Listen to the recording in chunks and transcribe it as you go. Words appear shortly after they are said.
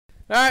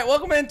All right,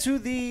 welcome into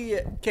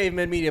the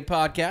Cavemen Media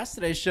Podcast.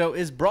 Today's show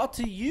is brought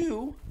to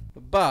you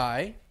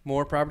by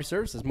More Property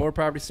Services. More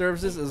Property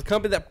Services is a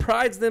company that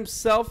prides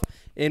themselves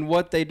in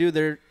what they do.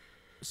 Their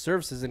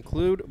services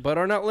include, but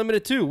are not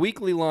limited to,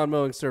 weekly lawn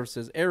mowing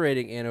services,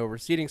 aerating and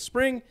overseeding,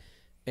 spring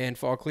and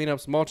fall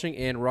cleanups, mulching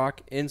and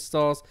rock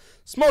installs,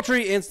 small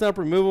tree and stump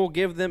removal.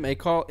 Give them a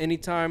call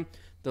anytime.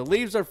 The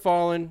leaves are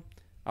falling.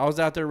 I was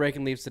out there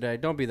raking leaves today.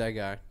 Don't be that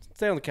guy.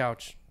 Stay on the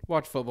couch.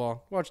 Watch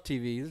football. Watch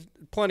TV. There's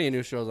plenty of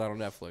new shows out on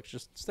Netflix.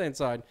 Just stay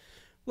inside.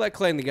 Let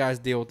Clay and the guys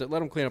deal with it. Let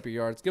them clean up your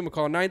yards. Give them a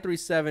call,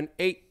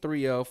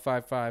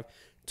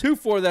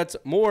 937-830-5524. That's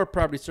More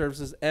Property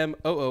Services,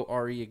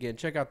 M-O-O-R-E. Again,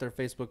 check out their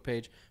Facebook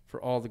page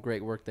for all the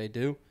great work they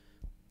do.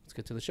 Let's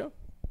get to the show.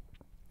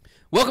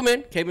 Welcome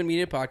in, Cavemen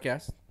Media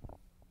Podcast.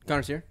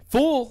 Connor's here.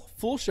 Full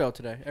show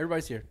today.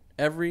 Everybody's here.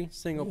 Every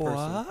single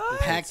person.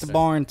 Packed the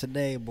barn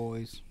today,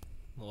 boys.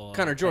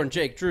 Connor, Jordan,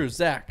 Jake, Drew,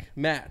 Zach,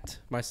 Matt,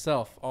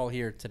 myself, all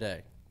here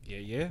today.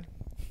 Yeah.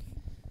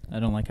 I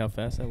don't like how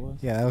fast that was.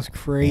 Yeah, that was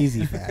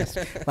crazy fast.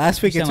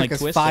 Last week it took like us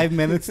Twister. 5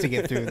 minutes to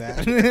get through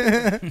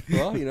that.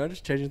 Well,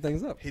 just changing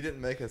things up. He didn't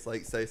make us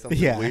say something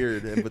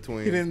weird in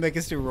between. He didn't make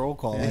us do roll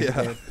call.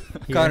 Yeah.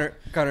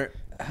 Connor,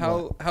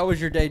 how was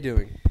your day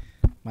doing?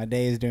 My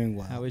day is doing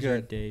well. How was your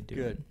day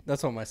doing? Good.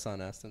 That's what my son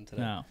asked him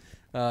today.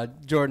 No.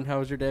 Jordan, how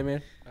was your day,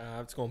 man?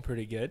 It's going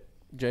pretty good.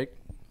 Jake?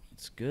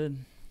 It's good.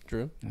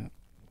 Drew? Yeah.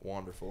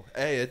 Wonderful.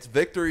 Hey, it's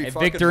Victory Hey,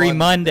 fucking Victory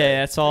Monday.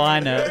 That's all I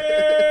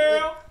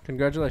know.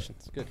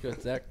 Congratulations.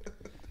 Good. Zach?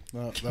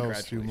 No, that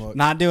was too much.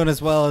 Not doing as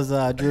well as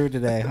Drew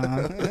today,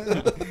 huh?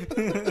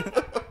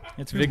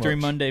 It's Victory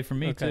Monday for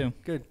me, too.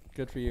 Good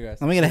for you guys.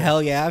 Let me get a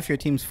hell yeah if your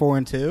team's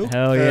 4-2.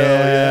 Hell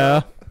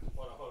yeah.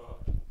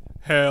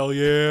 Hell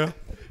yeah.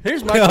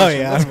 Here's my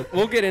question. Yeah.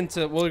 We'll get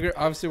into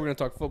obviously we're going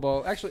to talk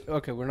football. Actually,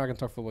 okay, we're not going to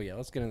talk football yet.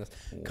 Let's get into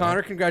this.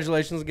 Connor,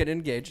 congratulations on getting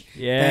engaged.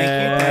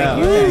 Yeah.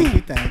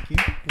 Thank you.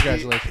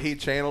 Congratulations. He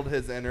channeled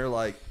his inner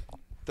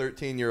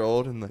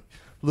 13-year-old and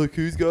look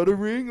who's got a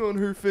ring on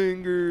her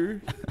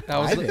finger.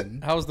 How was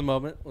didn't. the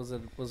moment? Was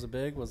it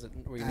big? Were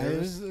you It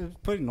nervous? was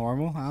pretty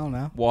normal. I don't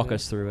know. Walk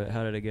us through it.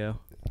 How did it go?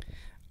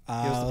 Give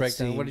us the Let's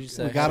breakdown. see. What did you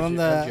say? We got How'd on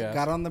you ask?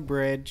 got on the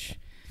bridge.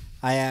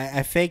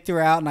 I faked her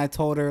out and I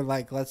told her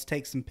let's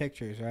take some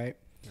pictures, right?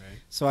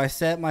 So I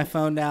set my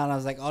phone down. I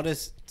was like, I'll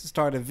just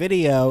start a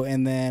video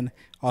and then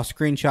I'll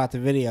screenshot the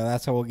video.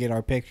 That's how we'll get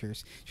our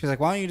pictures. She was like,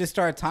 why don't you just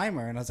start a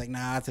timer? And I was like,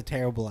 nah, that's a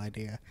terrible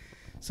idea.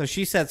 So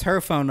she sets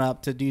her phone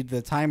up to do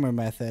the timer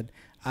method.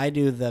 I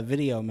do the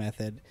video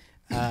method.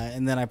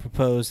 And then I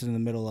proposed in the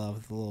middle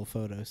of the little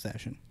photo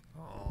session.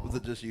 Was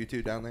it just you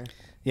two down there?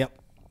 Yep.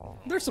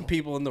 There's some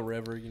people in the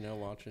river,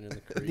 watching in the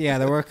creek. Yeah,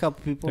 there were a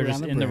couple people They're around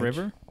just the in the bridge.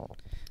 river?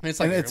 It's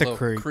like It's a a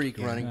little creek,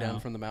 yeah. running down Oh.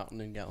 from the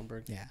mountain in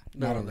Gatlinburg. Yeah.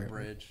 Not a on the river.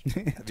 bridge.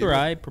 That's where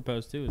I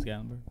proposed to, was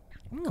Gatlinburg.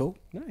 Cool.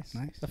 Nice.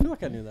 Nice. I feel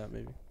like I knew that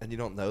maybe. And you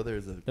don't know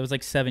there's a That was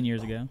like 7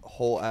 years ago.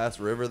 whole ass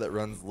river that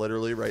runs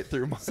literally right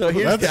through my. So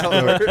here's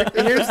Gatlinburg.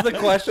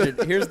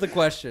 here's the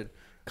question.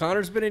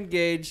 Connor's been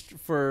engaged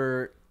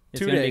for It's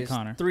 2 gonna be days,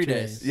 Connor. 3 2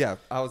 days. days. Yeah,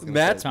 I was. Gonna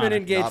Matt's say, been Connor.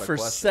 engaged Not a for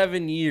question.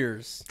 7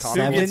 years.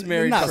 Connor Who gets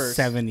married not first?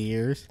 7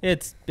 years.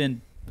 It's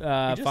been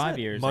just 5 said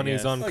years.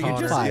 Money's on Oh, you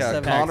Connor. just said Yeah,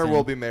 7 Connor years.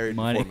 will be married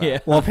Money. before Matt. Yeah.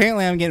 Well,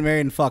 apparently I'm getting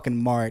married in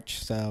fucking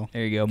March, so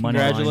There you go. Money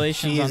line.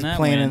 Congratulations. she on is that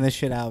planning win. this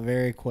shit out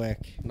very quick.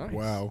 Nice.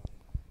 Wow.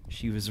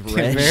 She was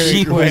Very ready.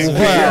 She quick. was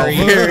Wow, very,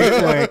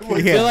 very quick. I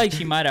Yeah. feel like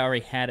she might have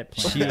already had it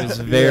planned. She was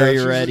very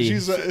Yeah, ready.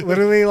 She's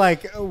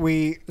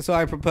Literally, so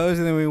I proposed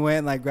and then we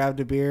went and grabbed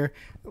a beer.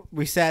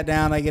 We sat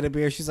down, I get a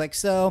beer. She's like,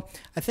 so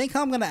I think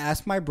I'm going to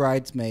ask my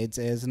bridesmaids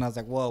is. And I was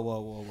like,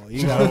 whoa.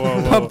 You got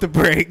to pump the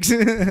brakes.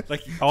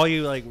 All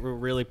you were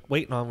really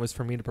waiting on was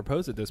for me to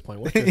propose at this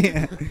point. What the-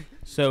 Yeah.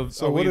 So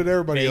what did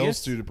everybody Vegas?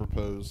 else do to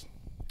propose?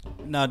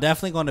 No,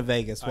 definitely going to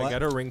Vegas. I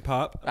got a ring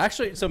pop.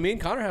 Actually, so me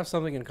and Connor have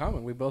something in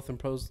common. We both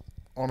proposed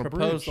On a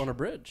proposed bridge. on a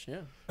bridge.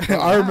 Yeah.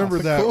 I remember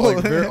that, cool.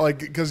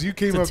 because you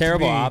came It's up a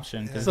terrible to me.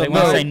 option because So they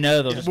want no. to say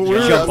no, they'll just Well, we were-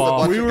 jump Just a off.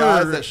 bunch We of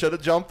guys were- that should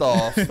have jumped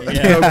off.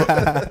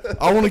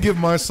 I want to give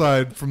my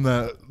side from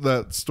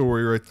that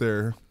story right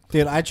there.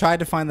 Dude, I tried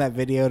to find that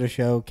video to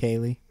show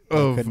Kaylee. I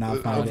could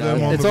not find them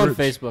it. on It's the on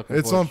bridge. Facebook.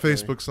 It's on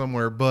unfortunately. Facebook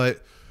somewhere,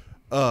 but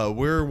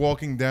we're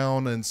walking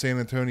down in San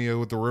Antonio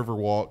with the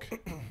Riverwalk,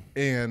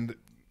 and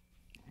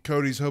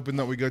Cody's hoping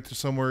that we go to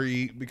somewhere to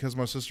eat because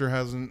my sister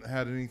hasn't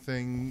had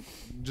anything,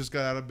 just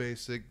got out of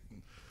basic.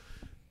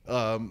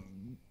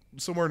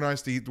 Somewhere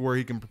nice to eat where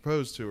he can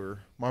propose to her.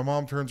 My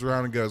mom turns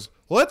around and goes,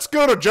 "Let's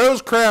go to Joe's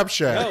Crab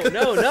Shack."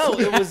 No.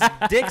 It was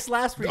Dick's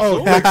Last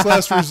Resort. Oh, Dick's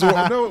Last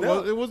Resort.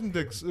 No, it wasn't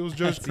Dick's. It was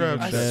Joe's Crab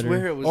I Shack.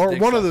 swear it was Or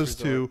Dick's one of Last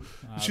those Resort. two.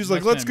 She's like,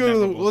 must "Let's have go been a to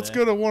memorable let's day.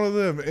 go to one of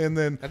them." And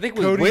then I think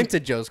we Cody, went to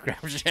Joe's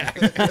Crab Shack.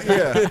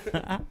 yeah.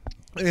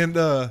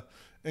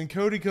 And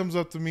Cody comes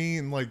up to me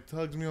and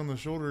tugs me on the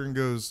shoulder and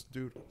goes,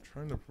 "Dude, I'm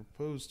trying to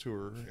propose to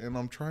her and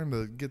I'm trying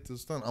to get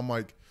this done." I'm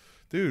like,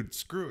 "Dude,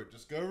 screw it.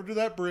 Just go over to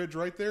that bridge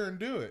right there and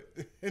do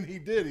it." And he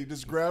did. He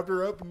just grabbed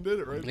her up and did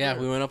it right Yeah,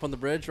 there. we went up on the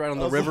bridge right on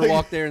the I was river like-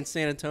 walk there in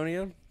San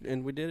Antonio,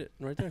 and we did it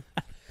right there.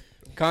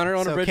 Connor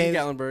on a So bridge in Kay-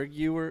 Gatlinburg.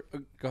 You were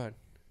go ahead.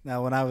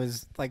 Now, when I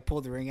was like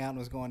pulled the ring out and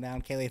was going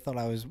down, Kaylee thought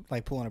I was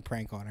like pulling a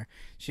prank on her.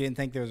 She didn't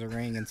think there was a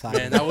ring inside.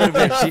 Man, that would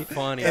have been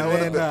funny. And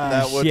then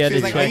She had she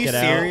was to like, check "Are you it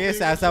out.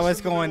 serious?" As I was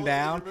going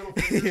down,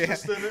 yeah.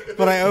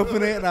 But I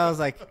opened it and I was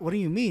like, "What do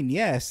you mean?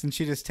 Yes?" And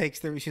she just takes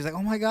the. She's like,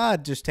 "Oh my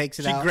god!" Just takes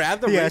it She out.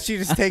 grabbed the Yeah, ring? she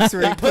just takes the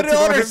ring, Put puts it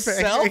on her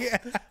herself? finger.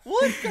 Yeah.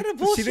 What kind of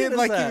bullshit She didn't is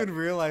like that? even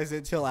realize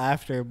it till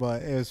after,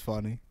 but it was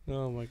funny.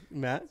 Oh my,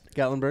 Matt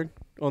Gatlinburg,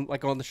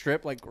 on the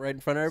strip, like right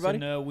in front of everybody.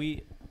 So no,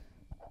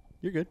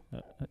 You're good.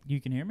 you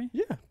can hear me?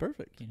 Yeah,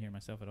 perfect. Can't hear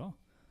myself at all.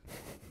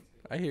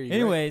 I hear you.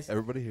 Anyways,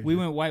 Everybody here. we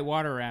went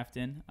whitewater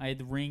rafting. I had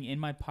the ring in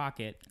my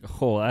pocket.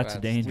 Oh, that's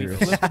That's We dangerous.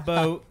 flipped the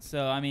boat.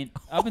 So I mean,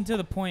 up until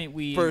the point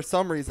we, For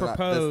some reason, this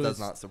proposed. does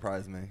not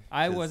surprise me.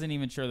 I 'Cause, wasn't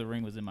even sure the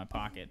ring was in my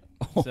pocket.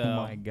 Oh So,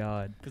 my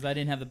god. because I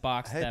didn't have the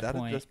box Hey, at that that had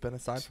point. just been a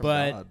sign from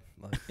But- God.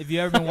 Like, If you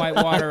ever been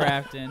whitewater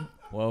rafting,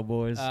 Well,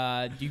 boys.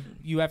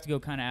 you have to go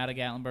kind of out of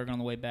Gatlinburg. On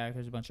the way back,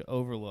 there's a bunch of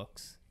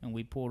overlooks, and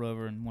we pulled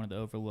over in one of the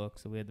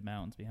overlooks, so we had the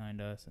mountains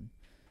behind us and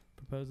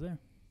proposed there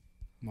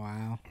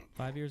Wow.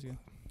 5 years ago.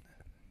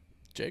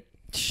 Jake.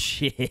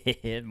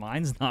 Shit,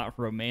 mine's not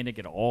romantic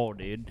at all,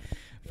 dude.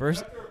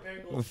 First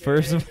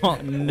of all,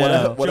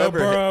 no.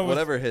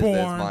 whatever his is,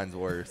 born. mine's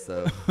worse.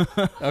 So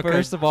Okay.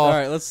 First of all, all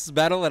right, let's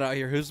battle it out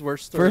here. Who's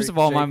worse story? First of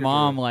all, my Jake or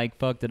mom Drew? like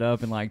fucked it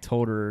up and like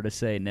told her to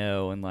say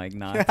no and like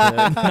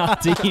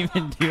not to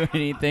even do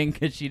anything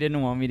because she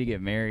didn't want me to get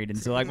married. And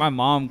so like my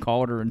mom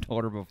called her and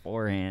told her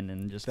beforehand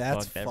and just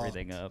That's fucked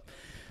everything fucked. up.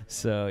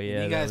 So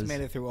yeah, you that guys was-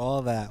 made it through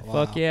all that.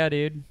 Wow. Fuck yeah,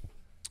 dude.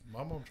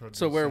 My mom tried to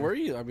So do where the were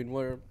you? I mean,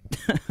 where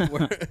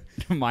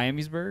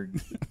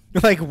Miamisburg?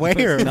 Like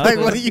where? Like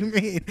Nothing. what do you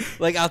mean?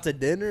 like out to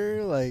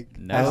dinner? Like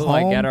No, At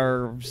like home? at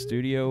our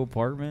studio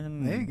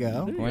apartment. There you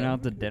go. and Went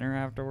out to dinner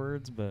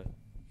afterwards, but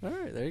all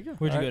right, there you go.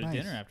 Where'd you All go to right.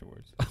 dinner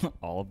afterwards?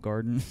 Olive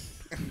Garden.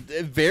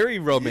 Very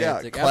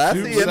romantic. yeah,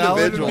 classy Soup,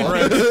 salad, and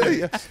individual.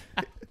 Yeah.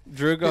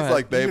 Drew, go He's ahead.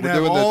 like, You babe, can we're have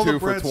doing all the the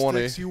 2 for 20.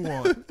 breadsticks you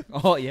want.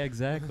 Oh yeah,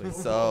 exactly.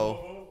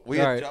 So we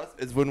All had right. just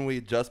is when we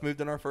just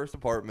moved in our first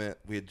apartment.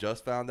 We had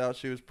just found out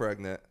she was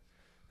pregnant.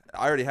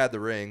 I already had the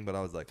ring, but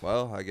I was like,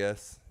 well, I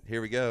guess here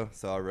we go.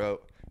 So I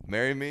wrote,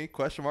 "Marry me?" ?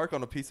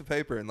 On a piece of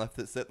paper and left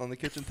it sitting on the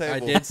kitchen table. I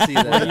did see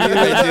that. You did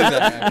do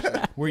that,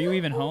 actually. Were you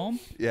even home?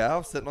 Yeah, I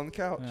was sitting on the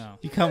couch. No.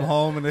 You come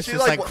home and it's She's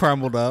just like, like what-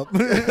 crumbled up.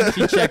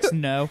 She checks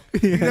no.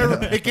 You never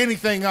pick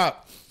anything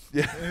up.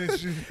 Yeah.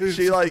 And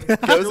She like you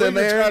goes leave in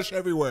your there trash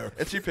everywhere.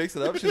 and she picks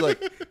it up. She's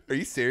like, "Are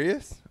you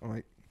serious?" I'm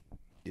like,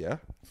 "Yeah."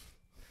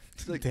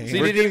 She's like, Damn. So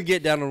you didn't even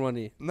get down on one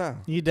knee. No.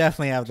 You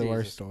definitely have the Jesus.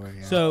 worst story.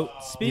 Yeah. So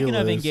speaking You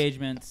of lose.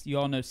 engagements, you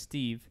all know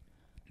Steve.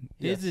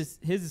 Yes.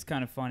 His is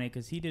kind of funny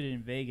because he did it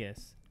in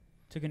Vegas.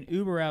 Took an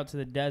Uber out to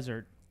the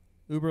desert.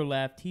 Uber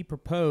left. He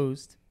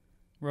proposed.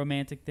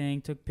 Romantic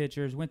thing. Took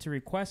pictures. Went to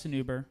request an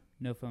Uber.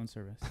 No phone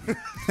service.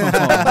 They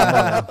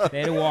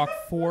had to walk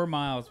 4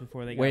 miles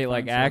before they got Wait, phone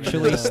like service.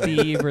 actually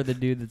Steve or the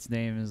dude that's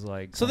name is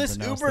like So this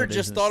something else Uber that just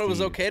isn't thought it was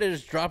Steve? okay to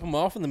just drop him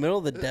off in the middle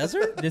of the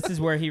desert? This is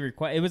where he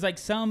request. It was like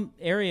some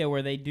area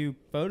where they do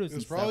photos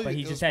and stuff, but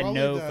he just had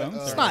no phone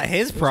service. it's not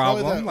his It's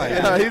probably problem. that-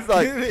 Like, Yeah, he's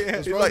like, It's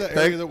he's probably like, that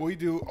area that we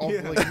do all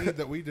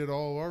that we did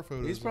all of our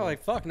photos. He's probably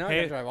like, fuck, now I Hey,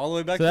 gotta drive all the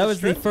way back So to that the was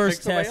the strip to first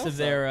pick somebody test else of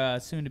their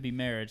soon-to-be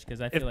marriage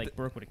because I feel If like the-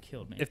 Brooke would have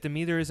killed me. If the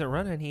meter isn't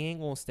running, he ain't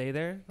gonna stay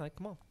there. Like,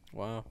 come on.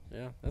 Wow,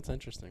 yeah, that's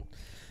interesting.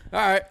 All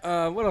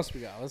right, what else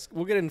we got?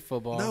 We'll get into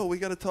football. No, we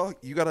gotta talk.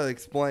 You gotta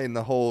explain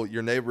the whole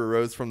your neighbor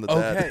rose from the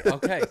dead.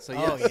 Okay. So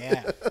oh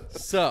yeah.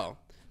 so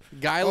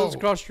guy lives Oh.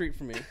 across the street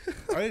from me.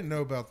 I didn't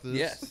know about this.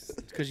 Yes,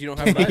 because you don't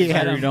have an iPhone.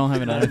 Yeah. You don't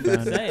have an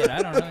iPhone. Say it.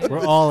 I don't know.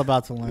 We're all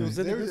about to learn. was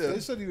in They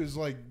said he was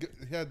like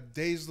he had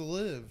days to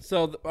live.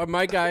 So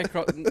my guy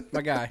across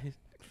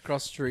the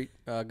street,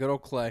 good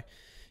old Clay,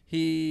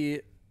 he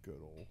Good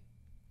old.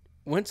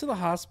 went to the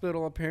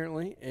hospital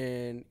apparently,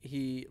 and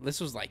this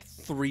was like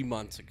 3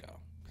 months ago,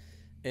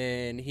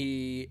 and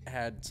he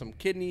had some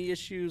kidney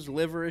issues,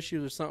 liver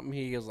issues or something.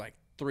 He was like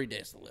 3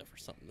 days to live or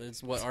something.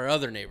 That's what our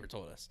other neighbor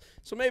told us.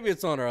 So maybe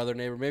it's on our other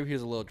neighbor. Maybe he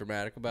was a little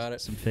dramatic about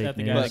it. Some Is fake that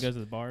the news. guy that goes to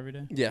the bar every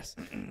day? Yes,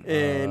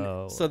 and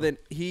Oh. so then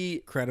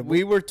Credible.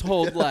 we were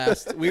told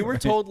last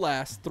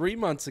 3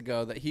 months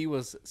ago that he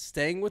was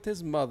staying with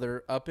his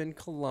mother up in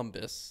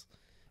Columbus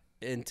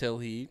until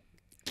he,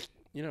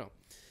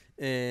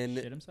 and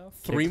Shit himself?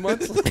 3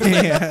 months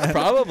later,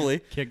 probably.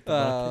 Kicked the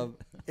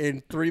bucket.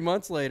 And 3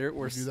 months later, do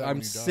that when I'm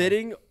you die.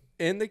 sitting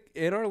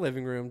in our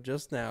living room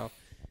just now,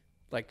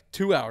 like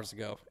 2 hours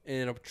ago,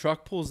 and a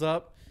truck pulls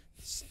up.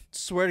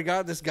 Swear to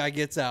God, this guy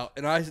gets out,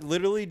 and I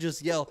literally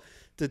just yell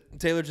to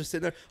Taylor, just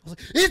sitting there. I was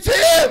like, "It's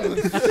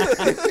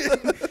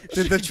him!"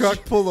 Did the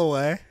truck pull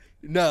away?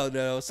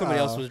 No, somebody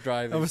else was I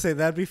driving. would say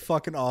that'd be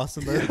fucking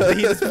awesome.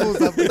 He just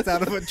pulls up, gets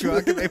out of a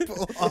truck, and they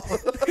pull off.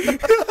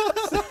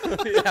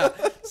 Yeah.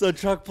 So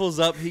truck pulls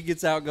up, he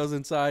gets out, goes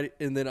inside,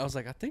 and then I was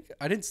like,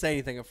 I didn't say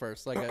anything at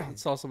first. Like I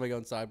saw somebody go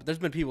inside, but there's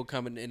been people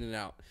coming in and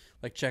out,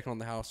 like checking on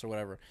the house or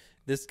whatever.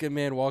 This good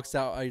man walks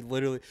out. I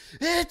literally,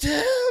 it's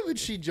him, and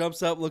she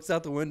jumps up, looks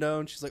out the window,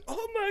 and she's like,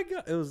 "Oh my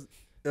God!"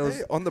 It was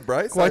Hey, on the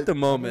bright quite side, the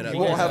moment. you at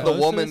won't least. have the Close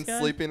to woman this guy?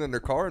 sleeping in her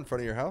car in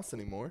front of your house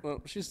anymore.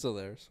 Well, she's still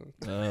there. So.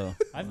 Oh.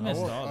 I've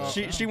missed all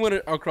this. She went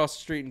across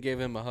the street and gave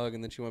him a hug,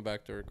 and then she went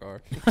back to her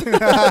car.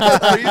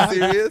 Are you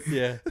serious?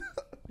 Yeah.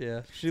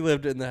 Yeah. She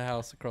lived in the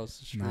house across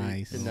the street.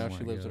 Nice. And now Oh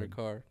she my lives in her God.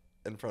 car.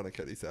 In front of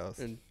Cody's house.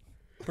 And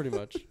pretty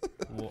much.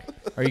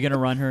 Are you gonna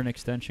run her an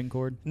extension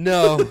cord?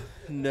 No.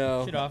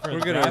 Should offer We're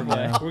the gonna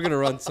driveway. we're gonna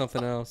run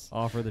something else.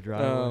 Offer the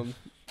driveway.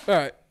 All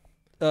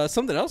right.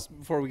 Something else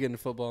before we get into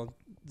football.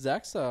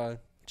 Zach's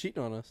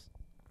cheating on us.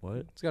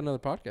 What? He's got another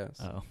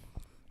podcast. Oh.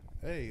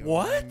 Hey,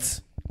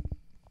 What's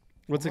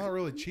I'm it? not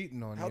really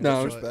cheating on How you. No,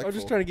 disrespectful. I was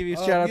just trying to give you a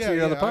shout out to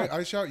your other podcast.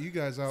 I shout you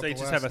guys out. So you the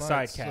just last have a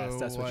night, sidecast, so,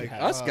 that's what you like,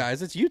 have. Us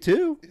guys, it's you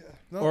too.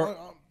 No, Or-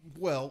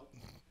 well,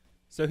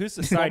 So who's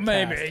the side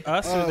maybe.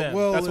 Us or them?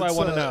 well, That's what I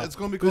want to know. It's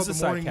going to be Who's called the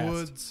The Morning sidecast?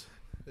 Woods.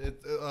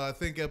 I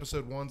think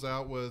episode 1's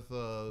out with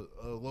a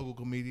local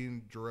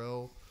comedian,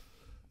 Jarrell.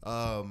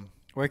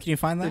 Where can you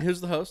find And that? who's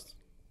the host?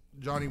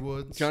 Johnny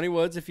Woods. Johnny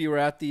Woods. If you were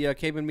at the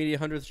Cavemen Media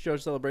 100th show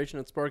celebration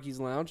at Sparky's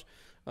Lounge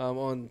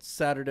on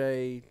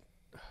Saturday,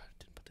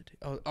 didn't put the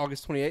date,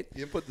 August 28th. You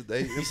didn't put the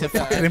date. You said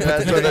put fucking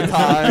didn't put the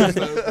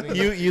the time.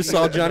 You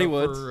saw Johnny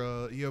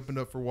Woods. He opened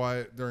up for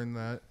Wyatt during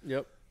that.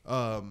 Yep.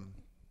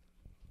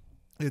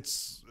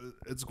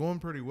 It's going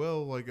pretty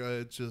well. Like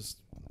it's just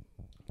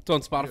It's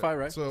on Spotify, yeah.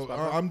 right? So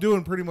Spotify? I'm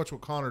doing pretty much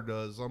what Connor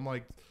does. I'm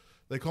like,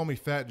 they call me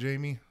Fat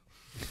Jamie.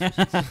 Like,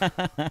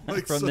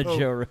 From the so-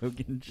 Joe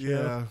Rogan show.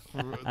 Yeah,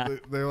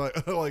 they're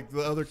like like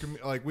the other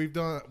like we've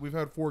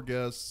had 4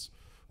 guests.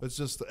 It's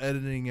just the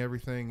editing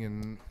everything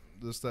and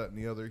this, that, and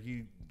the other.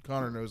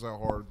 Connor knows how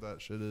hard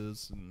that shit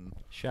is, and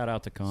Shout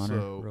out to Connor,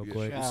 so real yeah,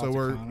 quick. Shout out so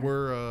to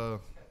Connor.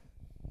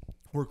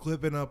 we're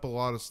clipping up a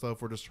lot of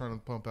stuff. We're just trying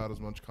to pump out as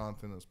much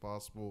content as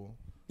possible.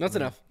 That's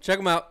enough. Check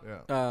them out.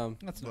 Yeah,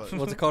 That's But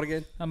What's it called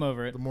again? I'm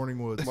over it. the Morning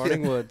Woods.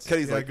 Morning Woods.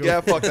 Cody's Yeah, like, go-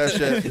 yeah, fuck that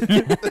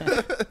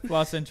shit.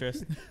 Lost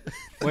interest.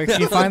 Where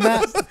can you find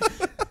that?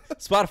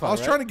 Spotify. I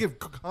was right? trying to give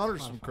Connor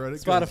some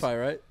credit. 'cause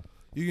Spotify, right?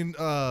 You can,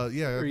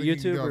 yeah, I Or think you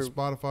YouTube can go on or-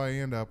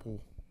 Spotify and Apple.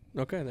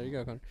 Okay, there you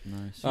go, Connor.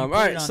 Nice. You All put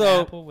right, it on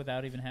so Apple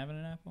without even having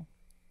an Apple.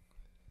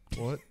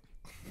 What?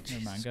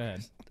 Never mind. Go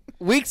ahead.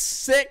 Week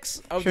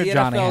 6 of Sure the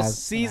Johnny NFL has an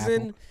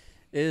season Apple.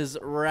 is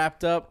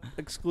wrapped up,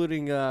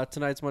 excluding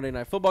tonight's Monday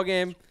Night Football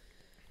game.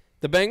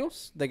 The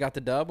Bengals, they got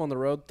the dub on the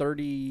road,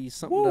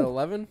 30-something to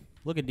 11.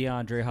 Look at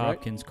DeAndre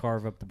Hopkins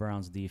carve up the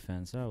Browns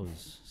defense. That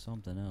was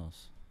something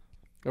else.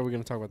 Are we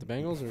going to talk about the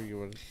Bengals, or are you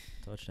want to?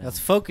 Touchdown. Let's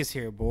focus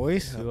here,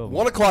 boys. 2 of 'em.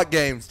 1 o'clock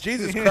games.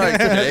 Jesus Christ,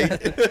 Jake.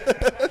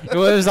 It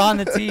was on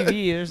the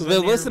TV. There's The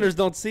listeners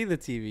don't see the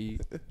TV.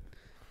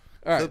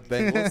 All The right,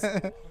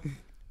 Bengals.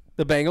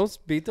 the Bengals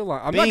beat the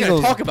Lions. I'm not going Bengals,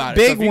 to talk about it.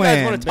 big So if you guys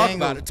win. want to talk Bengals,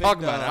 about it, talk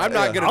big about it. dub. I'm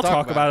not going to I'll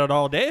talk about about it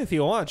all day if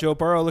you want. Joe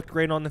Burrow looked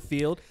great on the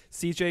field.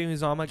 CJ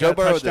Uzomah Joe got a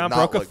Burrow did touchdown, not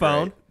broke a look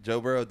phone. great.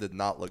 Joe Burrow did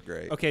not look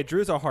great. Okay,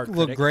 Drew's a hard Looked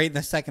critic. great in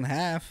the second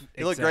half.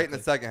 He looked great in the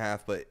Exactly. second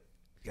half, but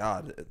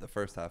God, the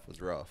first half was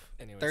rough.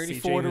 Anyway,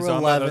 34 CJ to Uzomah,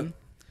 11.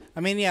 I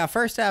mean, yeah,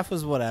 first half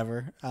was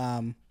whatever.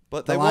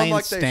 But The they won Lions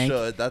like they stink.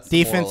 should. That's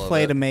the Defense moral of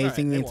played it. amazing Right,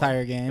 the they entire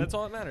won. game. That's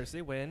all that matters.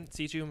 They win.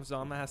 CJ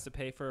Uzomah has to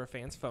pay for a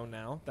fan's phone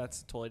now.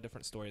 That's a totally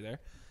different story there.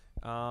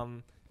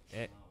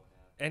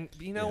 And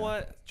you know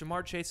what?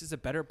 Jamar Chase is a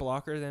better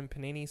blocker than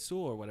Panini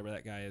Sewell or whatever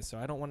that guy is. So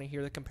I don't want to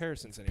hear the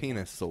comparisons anymore.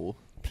 Penis soul.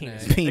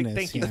 Penis. Penis,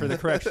 Thank you yeah. for the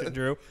correction,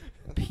 Drew.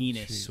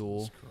 Penis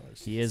Sewell.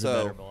 He is So,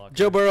 a better blocker.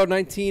 Joe Burrow,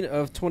 19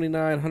 of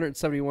 29,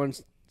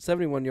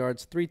 171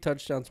 yards, 3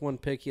 touchdowns, 1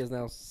 pick. He has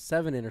now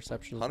 7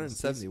 interceptions.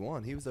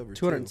 171. He was over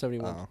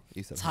 271. Oh,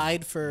 you said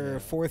Tied for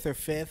 4th or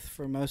 5th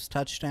for most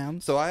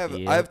touchdowns. So I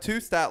have 2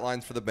 stat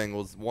lines for the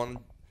Bengals. One,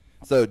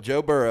 so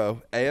Joe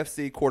Burrow,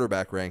 AFC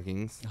quarterback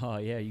rankings. Oh,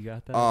 yeah, you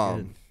got that?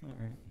 Um, Good. All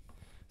right.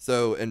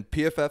 So in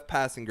PFF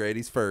passing grade,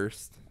 he's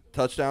first.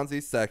 Touchdowns,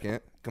 he's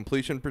second.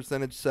 Completion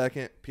percentage,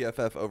 second.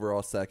 PFF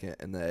overall, second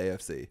in the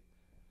AFC.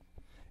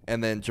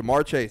 And then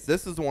Jamar Chase.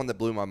 This is the one that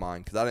blew my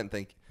mind because I didn't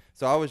think.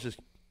 So I was just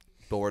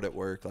bored at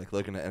work, like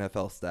looking at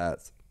NFL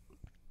stats.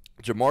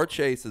 Jamar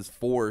Chase is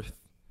 4th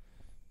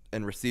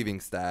in receiving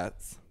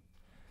stats.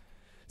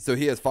 So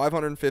he has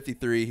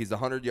 553. He's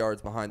 100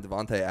 yards behind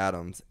Devontae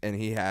Adams, and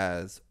he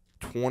has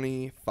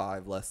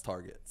 25 less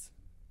targets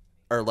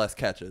or less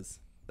catches.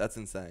 That's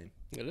insane.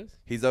 It is.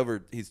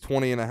 He's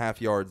 20 and a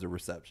half yards of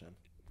reception.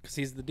 Because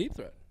he's the deep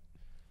threat.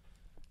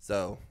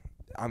 So,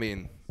 I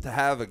mean, to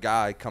have a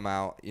guy come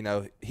out, you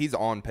know, he's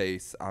on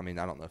pace. I mean,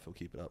 I don't know if he'll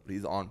keep it up, but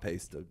he's on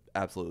pace to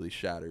absolutely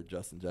shatter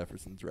Justin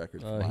Jefferson's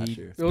record from last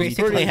year. It was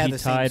Basically pretty, had he the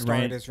same tied start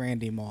Rand- as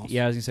Randy Moss.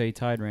 Yeah, I was going to say he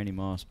tied Randy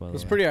Moss, by the it way.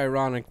 was pretty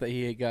ironic that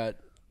he got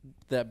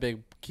that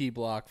big key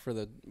block for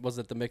was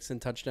it the Mixon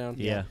touchdown?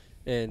 Yeah.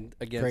 And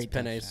against Great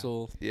Penei touchdown.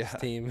 Sewell's Yeah.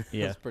 team.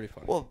 Yeah. It was pretty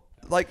funny. Well,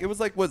 like, it was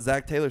like what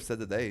Zach Taylor said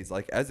today. He's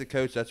like, as a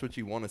coach, that's what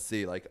you want to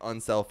see, like,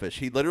 unselfish.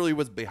 He literally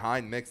was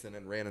behind Mixon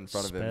and ran in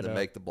front of him Sped to up.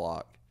 make the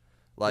block.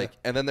 Like,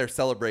 and then they're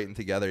celebrating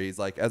together. He's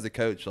like, as a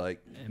coach,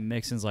 like, And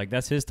Mixon's like,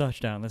 that's his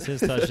touchdown. That's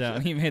his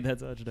touchdown. He made that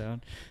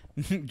touchdown.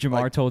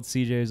 Jamar Like- told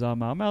CJ's,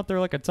 I'm out there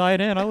like a tight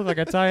end. I look like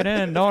a tight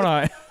end, don't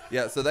I?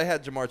 yeah. So they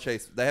had Jamar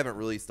Chase. They haven't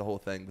released the whole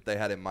thing, but they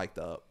had him mic'd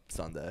up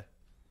Sunday.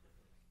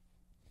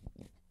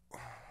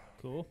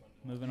 Cool.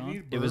 Moving You on.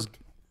 need It was- Bert.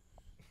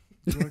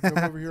 You want to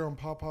come over here on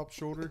Pop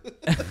shoulder?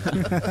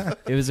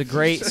 It was a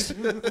great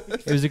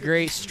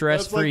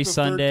stress-free the third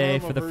Sunday time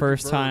for I've the heard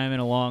first you burp. time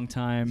in a long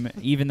time.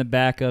 Even the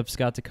backups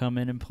got to come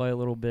in and play a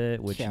little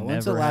bit, which Yeah, never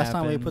when's the last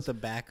time we happens. put the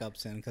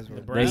backups in? Because The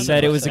They Browns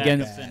said it are was back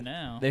against- in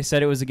now. They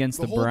said it was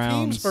against The the, whole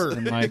team's Browns hurt.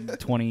 in like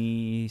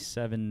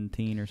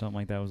 2017 or something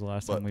like that was the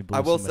last But time we blew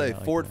I will somebody say, out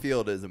like Ford that.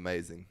 Field is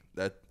amazing.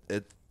 That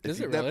it. if Is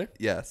you've it really?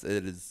 Yes,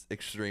 it is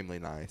extremely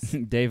nice.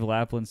 Dave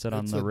Lapland said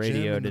on It's the a gym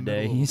radio in the today.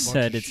 middle of He a bunch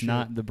said of it's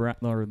not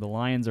shit. the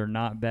Lions are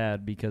not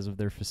bad because of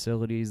their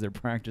facilities, their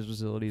practice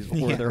facilities, or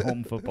Yeah. their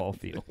home football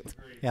field.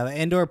 yeah, the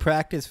indoor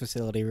practice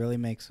facility really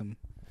makes them.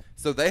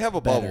 So they have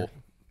a Better. bubble.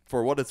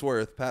 For what it's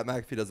worth, Pat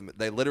McAfee doesn't.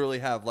 They literally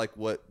have like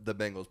what the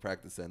Bengals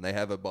practice in. They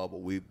have a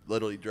bubble. We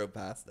literally drove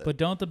past it. But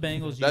don't the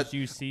Bengals That-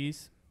 use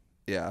UCs?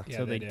 yeah, Yeah,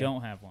 so they do.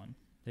 don't have one.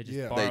 They just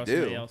Yeah. borrow They do.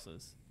 somebody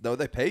else's. though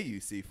they pay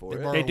UC for They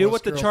it. borrow They do West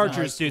what the Carrollton High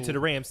Chargers do to School. the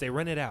Rams. They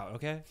run it out,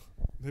 okay?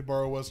 They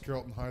borrow West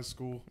Carrollton High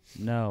School.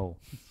 No.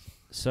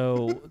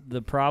 So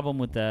the problem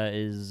with that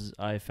is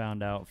I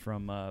found out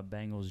from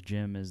Bengals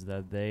gym is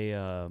that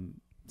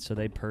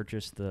they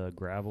purchased the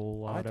gravel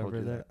lot told over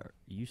you there. that.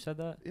 You said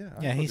that? Yeah,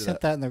 I Yeah, told he you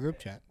sent that in the group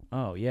chat.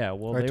 Oh yeah.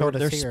 Well, Or told us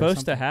they're here or supposed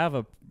to something. have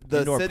a The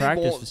indoor city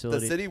practice won't. facility.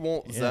 The city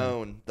won't Yeah.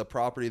 zone the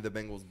property the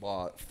Bengals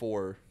bought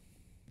for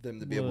them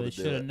to be Well, able they to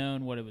do should have it.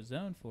 known what it was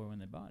zoned for when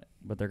they bought it.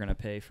 But they're gonna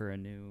pay for a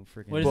new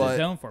freaking. What is But- it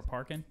zoned for?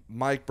 Parking?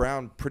 Mike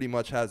Brown pretty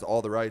much has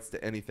all the rights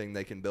to anything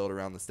they can build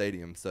around the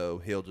stadium, so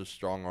he'll just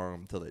strong arm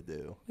them until they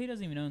do. He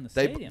doesn't even own the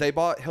They stadium. they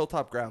bought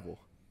Hilltop Gravel.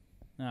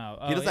 No.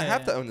 He doesn't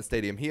have to own. own the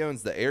stadium. He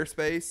owns the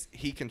airspace.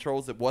 He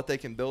controls it. What they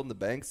can build in the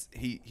banks.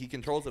 He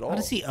controls it all. How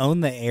does he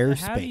own the airspace?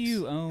 How do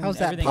you own How's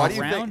that everything Why do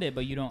you around think- it,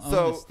 but you don't own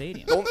So the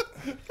stadium? don't-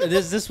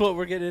 Is this what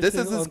we're getting into? this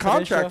is his on today's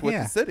contract show? with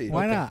Yeah, the city.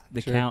 why not?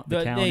 The Sure. count. The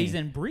The- county. he's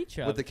in breach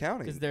of With the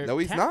county. because they're No,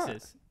 he's not.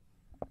 taxes.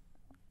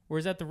 Or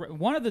is that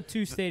one of the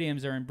two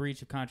stadiums are in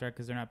breach of contract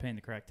because they're not paying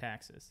the correct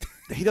taxes?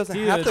 He doesn't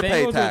Either have the to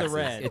pay Bengals or the taxes.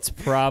 Reds. It's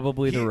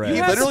probably the He- Reds. he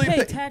You have literally to pay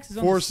pay- taxes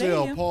on For the sale,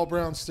 stadium. Paul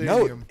Brown No,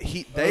 Stadium.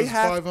 they Owes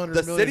have 500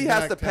 the million city has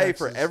back to pay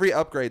for taxes. every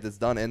upgrade that's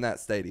done in that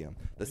stadium.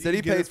 The You city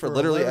can get pays it for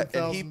literally, and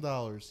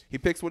 $11,000. he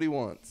picks what he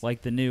wants.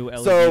 Like the new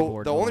LED So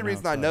board the only going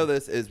reason I outside. know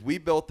this is we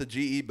built the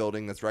GE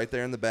building that's right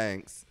there in the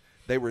banks.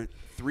 They were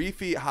 3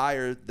 feet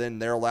higher than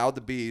they're allowed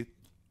to be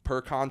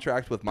per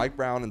contract with Mike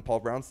Brown and Paul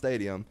Brown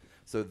Stadium.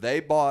 So they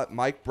bought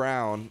Mike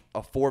Brown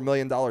a $4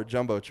 million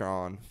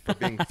jumbotron for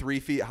being 3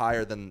 feet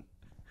higher than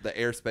the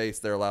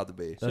airspace they're allowed to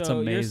be, That's so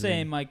you're amazing.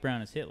 saying Mike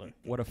Brown is Hitler?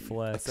 What a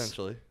flex.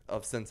 essentially,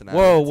 of Cincinnati.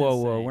 Whoa, That's whoa,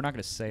 whoa! insane. We're not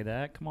gonna say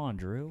that. Come on,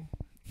 Drew.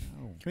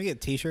 No. Can we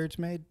get T-shirts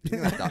made? I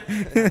Mike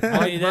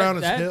mean, Brown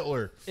is that-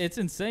 Hitler. It's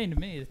insane to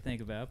me to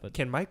think about, but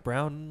Can Mike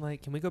Brown,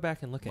 can we go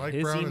back and look at Mike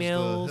his Brown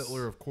emails? is the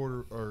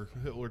Hitler of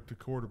Hitler to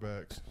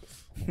quarterbacks.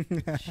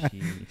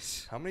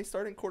 Jeez. How many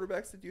starting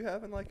quarterbacks did you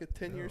have in like a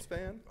 10-year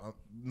span?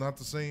 Not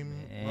the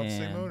same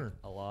Man, owner.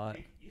 A lot.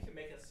 You can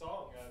make a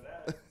song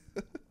out of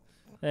that.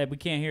 hey, we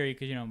can't hear you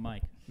because you know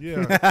Mike. Yeah,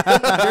 you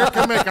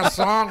can make a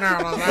song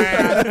out of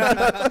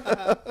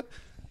that.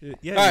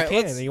 Yeah, All right, you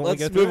can. let's, You wanna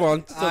let's go move through it?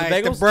 on. So All right,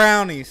 the the Bengals.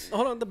 brownies.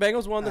 Hold on, the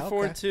Bengals won. They're Oh,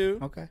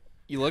 4-2. Okay.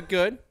 You look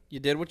good. You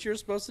did what you were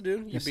supposed to do.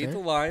 You Yes, beat sir. the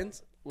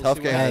Lions. Tough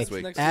see what game happens this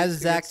week. next As week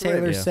Zach against the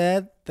Ravens. Taylor Yeah.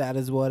 said, that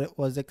is what it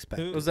was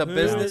expected. It was a Who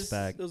business. is-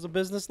 back. It was a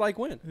business-like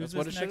win. Who's That's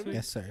what it this should next have been. week?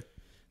 Yes, sir.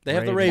 They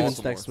have the Ravens. Ravens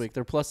Baltimore. next week.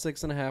 They're plus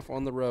 6.5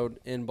 on the road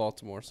in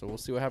Baltimore. So we'll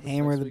see what happens.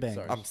 Hammer next the week. Bengals.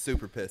 Sorry. I'm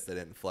super pissed they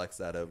didn't flex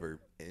that over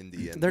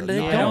Indy. And They the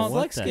don't Giants. what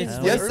flex the games.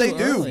 hell? Yes, they do.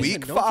 Early.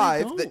 Week No, they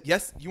 5. don't.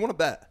 Yes, you want to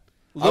bet?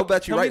 I'll Look,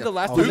 bet you tell me right the now.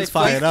 last Oh, time he's they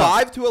fired Week up.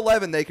 5 to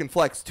 11, they can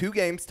flex 2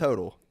 games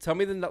total. Tell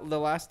me the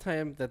last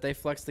time that they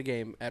flexed the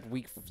game at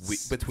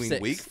Between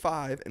 6. week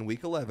 5 and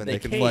week 11, They they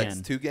can flex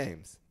can. 2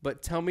 games.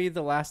 But tell me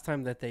the last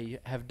time that they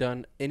have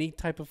done any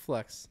type of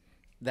flex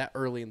that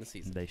early in the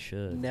season. They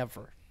should.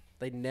 Never.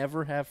 They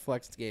never have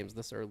flexed games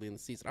this early in the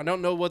season. I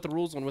don't know what the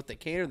rules on what they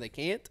can or they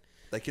can't,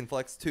 They can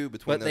flex 2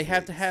 between but they those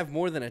have to weeks. have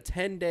more than a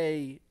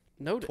 10-day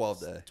notice.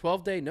 12-day.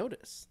 12-day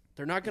notice.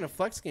 They're not going to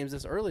flex games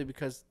this early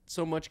because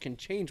so much can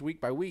change week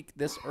by week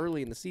this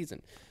early in the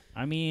season.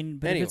 I mean,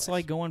 but if Anyways. it's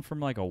like going from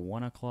like a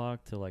 1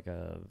 o'clock to like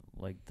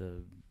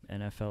the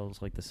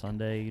NFL's like the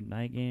Sunday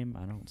night game,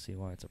 I don't see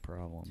why it's a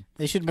problem.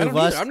 They should I move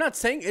don't us. either. I'm not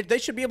saying they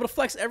should be able to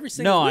flex every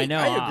single No, I week. know.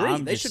 I agree.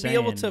 I'm They just should be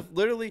able to saying.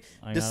 literally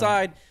I know.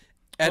 decide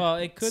at well,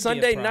 it could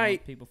Sunday be a problem night.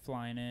 with people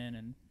flying in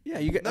and Yeah,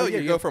 you get. No, oh, yeah,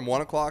 you go from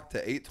 1 o'clock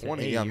to 8:20.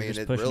 Hey, I you're mean, just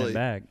it pushing really. it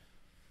back.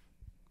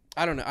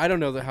 I don't know. I don't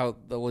know how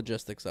the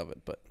logistics of it,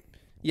 but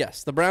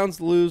yes, the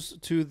Browns lose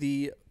to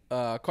the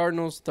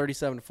Cardinals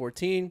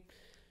 37-14.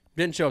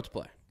 Didn't show up to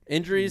play.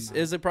 Injuries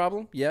is a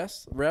problem.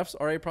 Yes, refs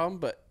are a problem,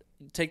 but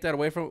take that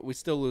away from it, we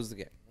still lose the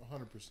game.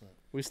 100%.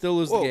 We still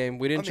lose Well, the game.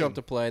 We didn't I show up mean-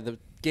 to play. The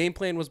game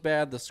plan was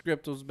bad. The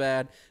script was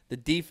bad. The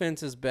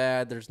defense is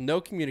bad. There's no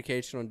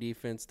communication on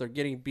defense. They're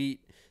getting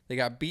beat. They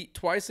got beat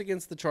twice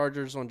against the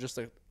Chargers on just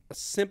a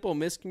simple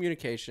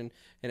miscommunication,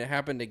 and it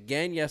happened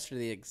again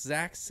yesterday. The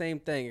exact same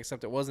thing,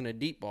 except it wasn't a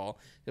deep ball.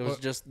 It was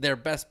just their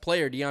best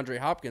player, DeAndre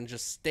Hopkins,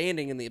 just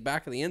standing in the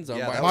back of the end zone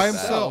Yeah, by that By was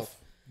bad.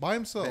 himself. By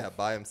himself. Yeah,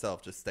 by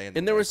himself, just standing.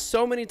 And there was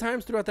so many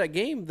times throughout that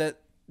game that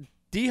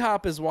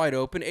D-Hop is wide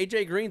open,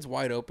 AJ Green's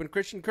wide open,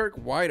 Christian Kirk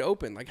wide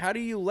open. Like, how do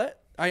you let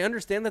 – I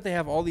understand that they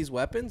have all these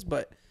weapons,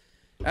 but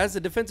as a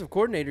defensive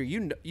coordinator,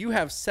 you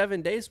have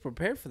 7 days to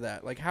prepare for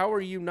that. Like, how are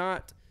you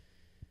not –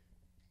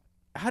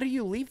 how do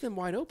you leave them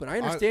wide open? I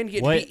understand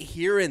getting What- beat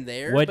here and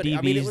there, what but I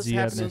mean, it DBs was do you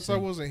have happening. Since I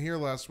wasn't here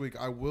last week,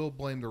 I will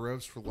blame the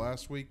refs for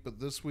last week. But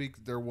this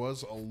week there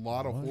was a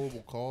lot of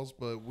horrible calls.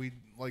 But we,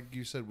 like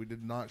you said, we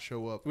did not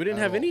show up. We didn't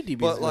at have all. any DBs.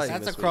 But, like, missing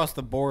That's this across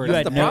the board. You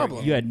That's had the no,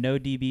 problem. You had no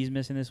DBs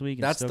missing this week. week.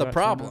 and That's still the got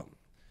shut out? problem.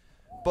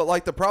 But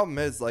like the problem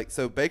is like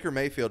so Baker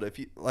Mayfield. If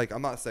you like,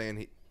 I'm not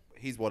saying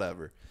he's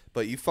whatever,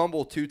 but you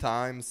fumble 2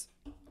 times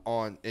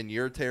in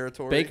your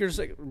territory.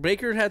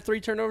 Baker had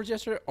 3 turnovers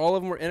yesterday. All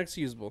of them were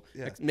inexcusable.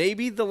 Yeah. Like,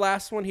 maybe the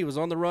last one, he was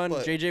on the run.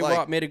 But, J.J. like,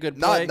 Watt made a good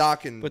not play.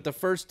 knocking- But the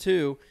first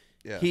 2,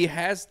 Yeah. he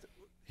has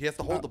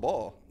to hold the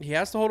ball. He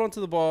has to hold on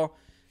to the ball.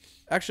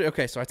 Actually,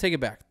 okay, so I take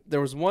it back.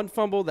 There was one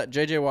fumble that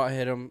J.J. Watt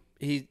hit him.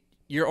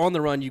 You're on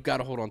the run. You got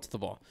to hold on to the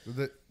ball.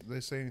 Did they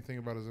say anything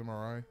about his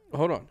MRI?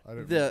 Hold on. I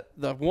didn't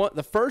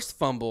The first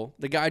fumble,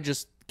 the guy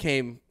just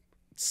came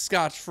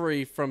scotch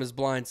free from his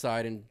blind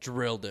side and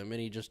drilled him, and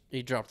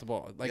he dropped the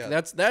ball. Like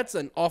Yeah. that's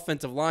an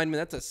offensive lineman.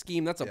 That's a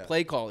scheme. That's a Yeah.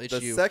 play call issue.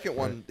 The second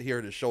one he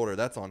hurt his shoulder.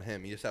 That's on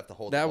him. You just have to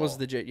hold. That the was ball.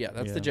 that's the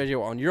Yeah. J.J.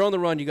 Watt. When you're on the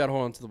run, you got to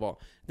hold on to the ball.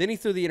 Then he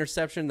threw the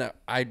interception that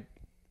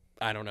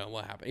I don't know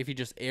what happened. If he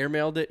just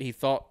airmailed it, he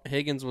thought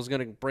Higgins was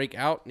going to break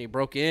out, and he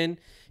broke in.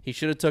 He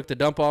should have took the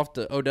dump off.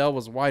 Odell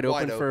was wide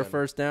open for a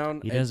first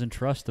down. He And doesn't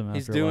trust him after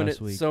he's doing last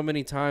it week. so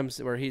many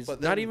times where he's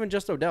But not then- even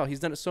just Odell. He's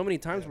done it so many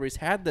times where he's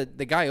had the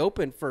guy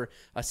open for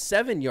a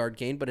 7-yard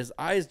gain, but his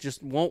eyes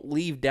just won't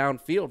leave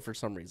downfield for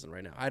some reason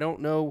right now. I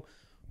don't know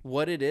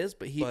what it is,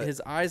 but his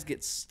eyes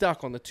get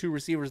stuck on the 2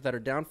 receivers that are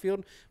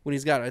downfield when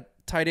he's got a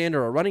tight end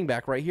or a running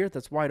back right here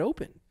that's wide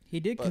open. He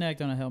did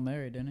connect on a Hail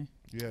Mary, didn't he?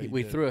 Yeah,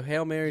 We threw a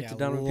Hail Mary Yeah, to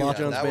Donovan lucky.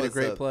 Peoples-Jones, that made a was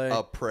great play.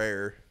 a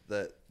prayer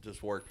that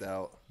just worked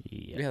out.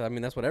 Yeah, I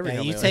mean, that's what every Yeah,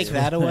 Hail you Mary take is.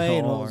 that away,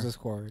 and what Or- was the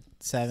score?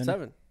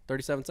 7?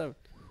 37-7.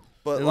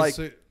 But It like,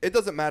 was- it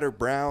doesn't matter.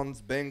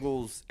 Browns,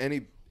 Bengals,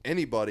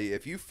 anybody.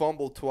 If you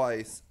fumble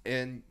twice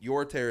in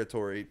your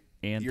territory,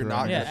 And you're throw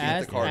not it. going Yeah, to beat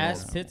as the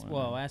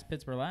Cardinals.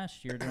 Pittsburgh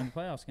last year during the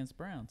playoffs against the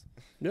Browns,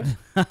 Yeah,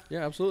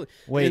 yeah, absolutely.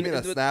 Wait, You mean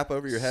a snap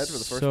over your head for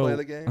the first So- play of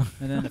the game?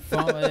 and then the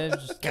fumble. It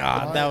was just,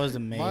 God, that was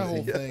amazing. My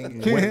whole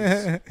thing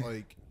is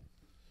like,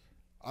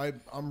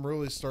 I'm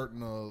really starting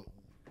to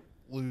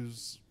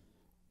lose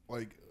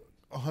like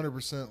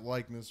 100%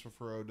 likeness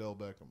for Odell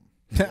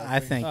Beckham. I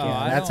think Oh, yeah,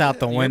 I that's don't- out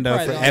the you're window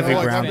probably for the every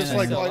only I'm Browns just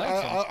fan. like,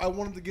 fan. I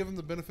wanted to give him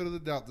the benefit of the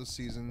doubt this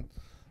season.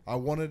 I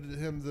wanted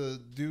him to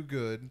do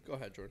good, Go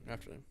ahead, Jordan.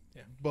 After them.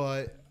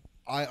 but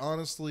I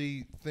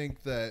honestly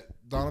think that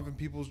Donovan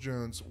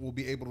Peoples-Jones will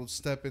be able to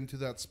step into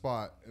that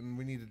spot, and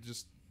we need to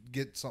just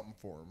get something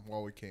for him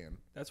while we can.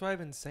 That's what I've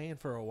been saying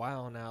for a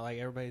while now. Like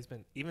everybody's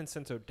been, even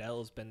since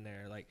Odell's been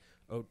there. Like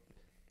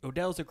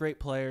Odell's a great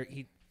player.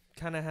 He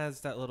kind of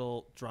has that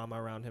little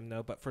drama around him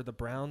though. But for the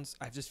Browns,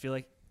 I just feel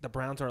like the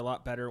Browns are a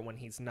lot better when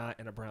he's not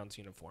in a Browns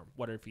uniform.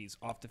 Whether if he's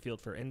off the field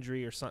for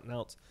injury or something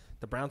else,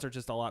 the Browns are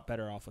just a lot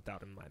better off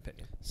without him, in my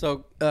opinion.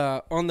 So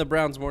on the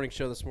Browns morning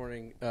show this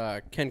morning,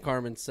 Ken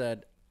Carmen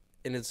said,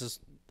 and it's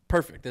just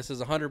perfect. This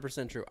is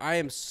 100% true. I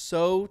am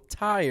so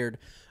tired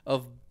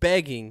of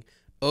begging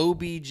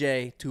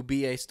OBJ to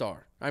be a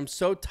star. I'm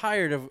so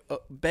tired of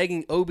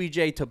begging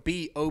OBJ to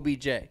be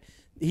OBJ.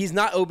 He's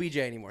not OBJ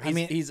anymore.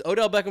 He's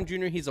Odell Beckham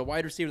Jr. He's a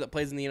wide receiver that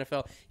plays in the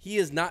NFL. He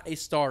is not a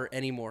star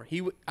anymore.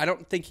 I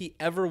don't think he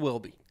ever will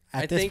be.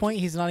 At this point,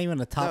 he's not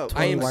even a top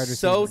 20 I am wide receiver.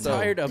 so No.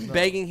 tired of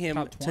begging him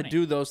Top to 20.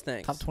 do those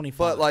things. Top 25.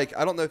 But like,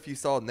 I don't know if you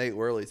saw Nate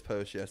Worley's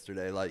post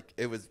yesterday. Like,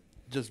 it was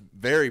just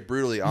very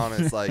brutally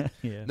honest. Like,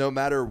 Yeah. no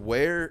matter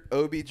where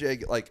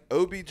OBJ, like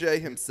OBJ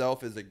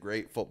himself is a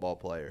great football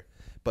player,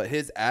 but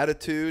his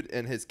attitude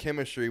and his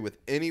chemistry with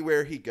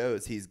anywhere he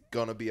goes, he's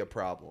gonna be a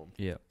problem.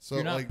 Yeah. So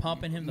you're not like,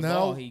 pumping him the now,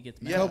 ball, he gets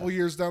mad. A couple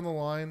years down the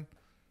line,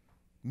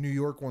 New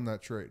York won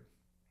that trade.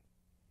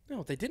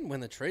 No, they didn't win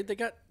the trade. They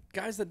got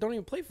guys that don't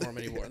even play for them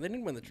anymore. They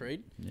didn't win the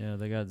trade. Yeah,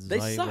 they got They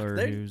suck.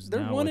 Zeitler, who's They're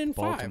now 1 with in 5.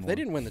 Baltimore. They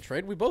didn't win the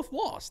trade. We both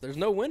lost. There's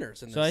no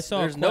winners in this. So I saw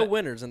a There's no que-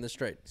 winners in this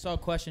trade. Saw a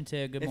question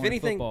to Good If Morning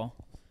anything- Football.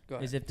 Go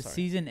ahead. Is if the Sorry.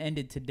 season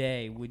ended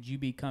today, would you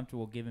be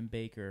comfortable giving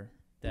Baker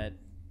that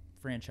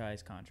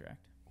franchise contract?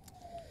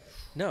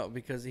 No,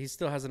 because he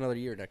still has another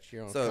year next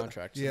year on So-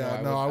 contract. So Yeah,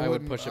 I wouldn't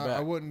would push it I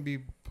back. wouldn't be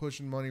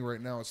pushing money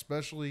right now,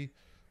 especially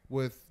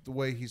with the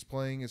way he's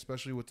playing,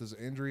 especially with his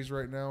injuries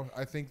right now.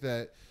 I think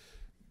that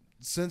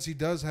since he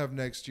does have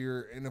next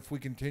year, and if we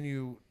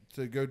continue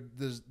to go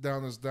this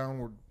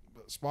downward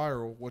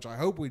spiral, which I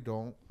hope we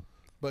don't,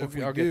 but if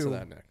we I'll do, get to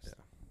that next.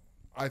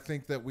 I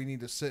think that we need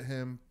to sit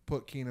him,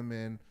 put Keenum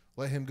in,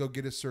 let him go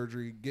get his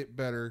surgery, get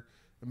better,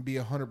 and be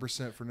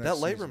 100% for next That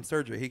season. labrum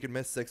surgery, he could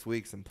miss 6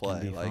 weeks and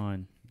play. Be Like,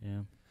 fine. Yeah.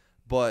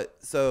 but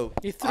so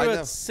He I threw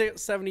know it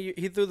 70.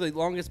 He threw the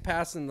longest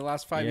pass in the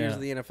last 5 years Yeah.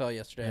 of the NFL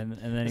yesterday. And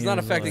then It's he not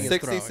was affecting like-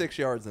 his throwing. 66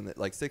 yards in it,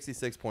 like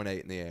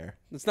 66.8 in the air.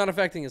 It's not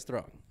affecting his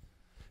throwing.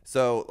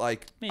 So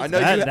like mean, I know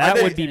that you. I that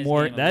know would be his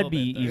more. game a That'd little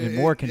be bit, though. even It-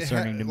 more it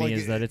concerning to me like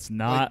is that it- it's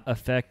not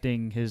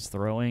affecting his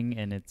throwing,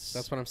 and it's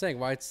That's what I'm saying.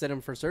 Why send him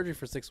for surgery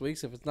for 6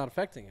 weeks if it's not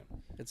affecting him?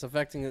 It's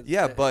affecting it.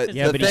 Yeah, but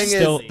Yeah, the but he's thing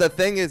still- is, the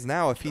thing is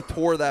now, if he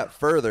tore that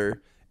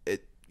further,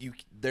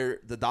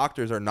 the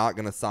doctors are not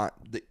going to sign.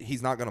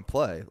 He's not going to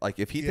play. Like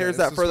if he Yeah, tears it's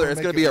that just further, gonna it's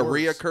make going to it be a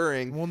worse.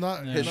 reoccurring. Well,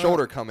 not his not-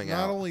 shoulder coming not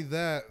out. Not only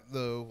that,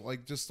 though,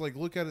 like just like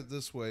look at it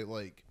this way,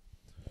 like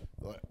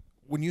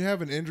when you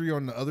have an injury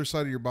on the other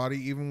side of your body,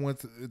 even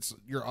with it's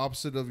your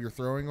opposite of your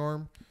throwing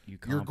arm, you're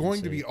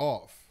going to be compensate.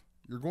 off.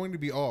 You're going to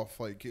be off.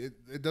 Like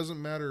it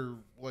doesn't matter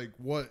like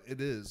what it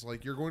is.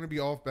 Like you're going to be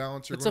off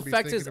balance. You're It's going to be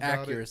affected his thinking about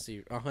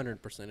accuracy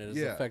 100%. It has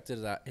Yeah.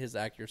 affected his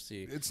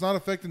accuracy. It's not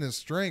affecting his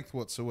strength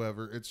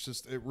whatsoever. It's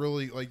just it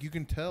really like you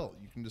can tell.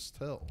 You can just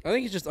tell. I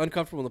think he's just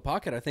uncomfortable in the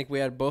pocket. I think we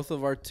had both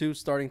of our 2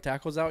 starting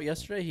tackles out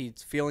yesterday.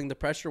 He's feeling the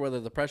pressure, whether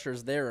the pressure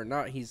is there or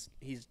not. He's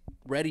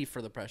ready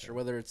for the pressure,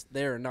 whether it's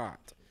there or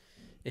not,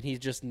 and he's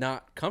just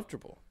not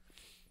comfortable.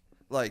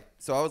 Like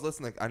so, I was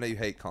listening. I know you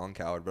hate Colin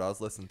Coward, but I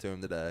was listening to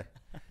him today,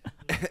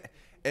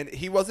 and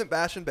he wasn't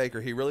bashing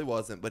Baker. He really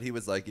wasn't. But he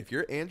was like, if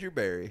you're Andrew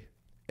Berry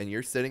and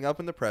you're sitting up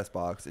in the press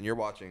box and you're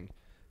watching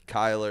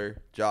Kyler,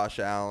 Josh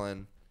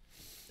Allen,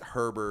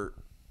 Herbert,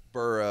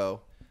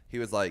 Burrow, he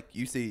was like,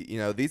 you see,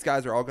 these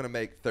guys are all going to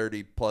make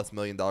 $30+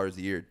 million a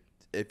year.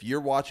 If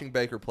you're watching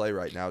Baker play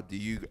right now, do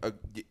you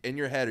in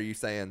your head are you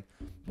saying,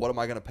 what am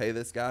I going to pay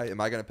this guy? Am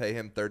I going to pay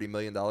him $30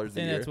 million a I think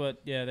year? that's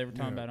what they were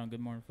talking about on Good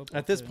Morning Football.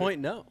 At this too.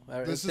 point, no. This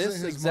At isn't this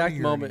his exact money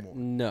year moment, anymore.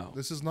 no.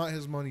 This is not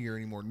his money year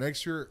anymore.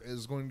 Next year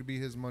is going to be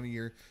his money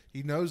year.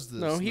 He knows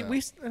this. No,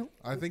 now.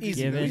 I think we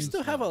he knows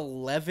still this have now.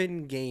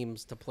 11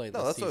 games to play this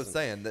No, that's season. what I was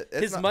saying. That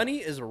it's His not- money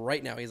is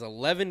right now. He has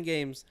 11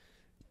 games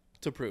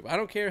to prove. I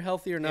don't care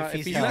healthy or not. If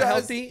he's he's You not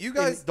healthy. guys, healthy, you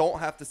guys don't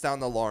have to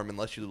sound the alarm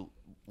unless you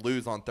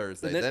lose on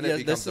Thursday. Then it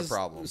becomes a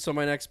problem. So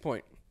my next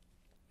point.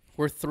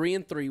 We're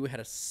 3-3. We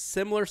had a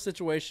similar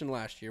situation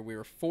last year. We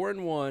were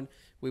 4-1.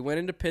 We went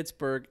into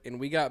Pittsburgh and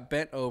we got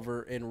bent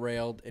over and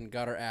railed and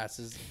got our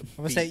asses. I'm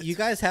gonna say beat. you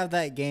guys have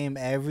that game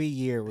every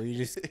year where you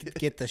just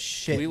get the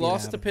shit. We beat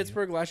lost out to of you.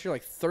 Pittsburgh last year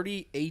like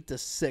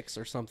 38-6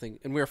 or something,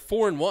 and we were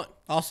 4-1.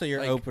 Also,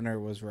 your Like- opener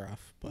was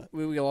rough, but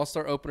We lost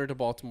our opener to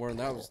Baltimore, and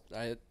that was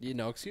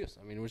no excuse.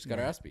 I mean, we just got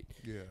our ass beat.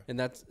 Yeah. And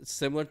that's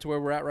similar to where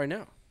we're at right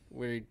now.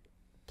 We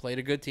played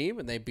a good team,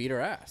 and they beat our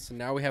ass. And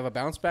now we have a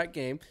bounce-back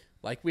game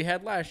like we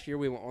had last year.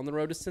 We went on the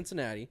road to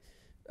Cincinnati,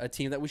 a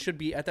team that we should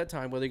beat at that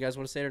time, whether you guys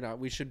want to say it or not.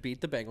 We should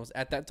beat the Bengals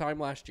at that time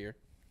last year.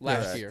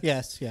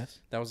 yes.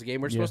 That was a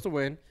game we're supposed to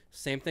win.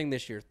 Same thing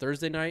this year.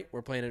 Thursday night,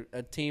 we're playing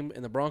a team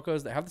in the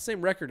Broncos that have the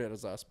same record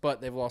as us, but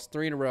they've lost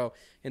 3 in a row,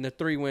 and the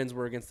 3 wins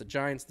were against the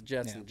Giants, the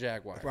Jets, and the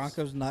Jaguars.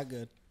 Broncos not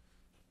good.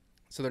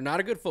 So they're not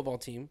a good football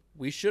team.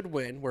 We should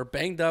win. We're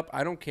banged up.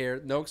 I don't care.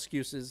 No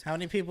excuses. How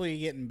many people are you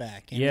getting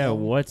back? Any Yeah, of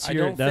them? what's I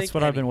your? don't That's think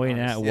what I've been any, waiting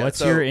at. honestly. Yeah, What's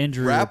so your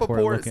injury report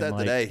Rappaport looking said like?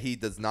 today he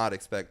does not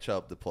expect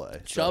Chubb to play.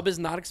 Chubb is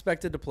not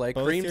expected to play.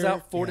 Both Kareem's your-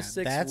 out 4 to yeah,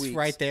 6 that's weeks.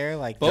 right there.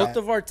 Like Both that-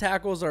 of our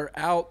tackles are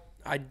out.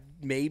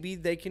 Maybe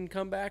they can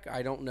come back.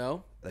 I don't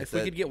know. They If we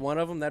said- could get one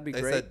of them, that'd be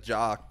They great. said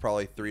Jock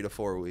probably 3 to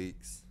 4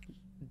 weeks.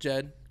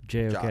 Jed.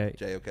 JOK.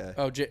 J-O-K.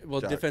 Oh, Jock.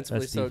 defensively.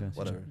 That's So defense,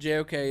 whatever.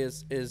 JOK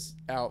is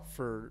out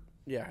for.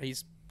 Yeah,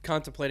 he's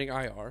contemplating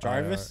IR.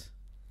 Jarvis.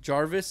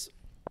 Jarvis.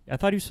 I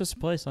thought he was supposed to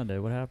play Sunday.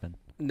 What happened?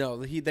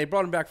 No, they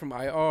brought him back from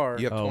IR.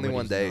 You have Oh, but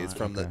 21 he's days not.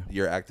 from Okay.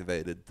 you're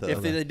activated. To,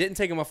 If they didn't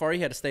take him off IR, he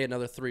had to stay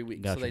another 3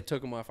 weeks. So Gotcha. they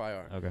took him off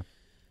IR. Okay.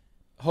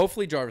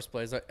 Hopefully Jarvis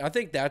plays. I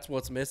think that's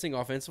what's missing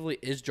offensively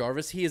is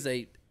Jarvis. He is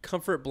a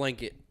comfort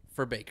blanket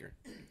for Baker.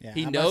 Yeah,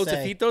 He I'm knows about to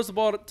if say- he throws the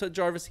ball to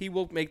Jarvis, he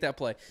will make that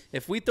play.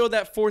 If we throw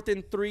that 4th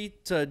and 3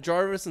 to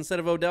Jarvis instead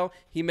of Odell,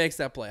 he makes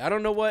that play. I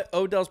don't know what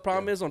Odell's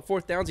problem is on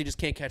 4th downs. He just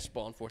can't catch the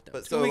ball on 4th down.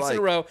 But 2 so, weeks in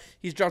a like- row,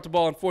 he's dropped the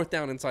ball on 4th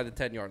down inside the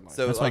 10-yard line.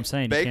 So That's what I'm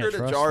saying, you Baker can't to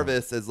trust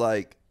Jarvis is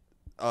like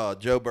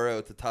Joe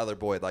Burrow to Tyler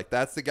Boyd. Like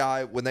that's the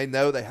guy when they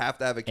know they have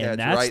to have a catch And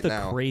that's right the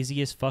now.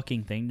 craziest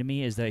fucking thing to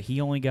me is that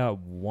he only got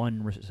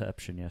 1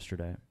 reception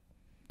yesterday.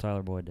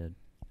 Tyler Boyd did.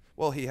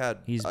 Well, he had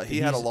He's- he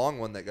had a he's- long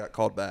one that got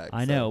called back.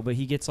 I so. know, but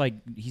he gets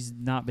he's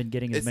not been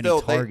getting as It's many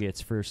still-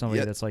 targets for somebody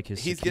Yeah, that's like his.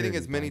 He's getting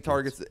as many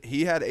targets.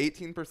 He had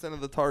 18%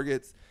 of the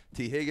targets.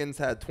 T. Higgins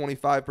had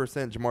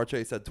 25%. Jamar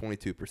Chase had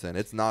 22%.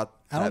 It's not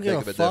I don't that give big a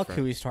of a fuck difference.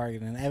 who he's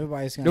targeting.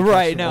 Everybody's gonna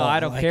Right, catch the no, ball. I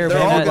don't Like, care, They're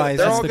man. all That- gonna, they're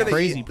that's all the gonna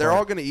crazy eat. They're part.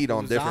 all gonna eat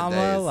on different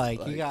Uzomah, days.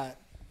 like you got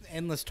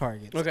endless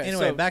targets. Okay,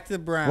 Anyway, so- back to the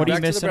Browns. What are you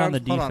Back to the missing on the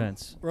Browns. Hold on,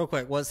 defense? real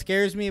quick. What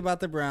scares me about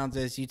the Browns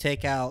is you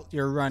take out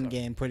your run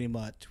game pretty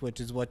much, which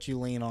is what you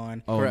lean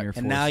on, Oh, Correct. you're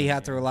and now you forcing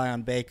have to rely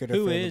on Baker to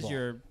Who throw the is ball.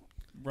 your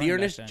running back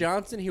Dearness then.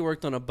 Johnson, he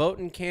worked on a boat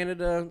in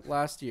Canada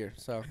last year.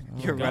 So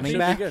You're God. running should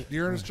back. be good.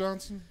 Dearness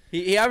Johnson.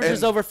 He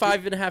averages And- over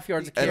 5.5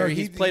 yards a and carry.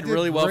 he He's played did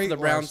really well for great the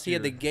Browns. last He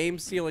had the year.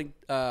 game-sealing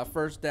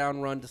first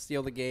down run to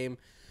steal the game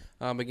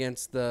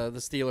against the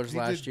Steelers He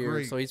last did year.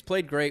 great. So he's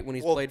played great when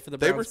he's Well, played for the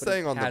they Browns. were but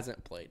saying he on the-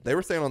 hasn't played. They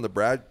were saying on the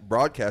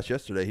broadcast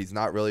yesterday he's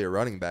not really a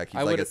running back. He's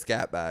I like a would've-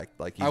 scat back.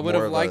 Like he's I would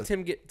more have of liked a,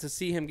 him to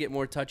see him get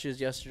more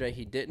touches yesterday.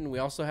 He didn't. We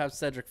also have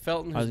Cedric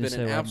Felton, I was who's gonna been say,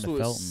 an what happened to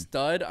absolute Felton?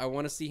 stud. I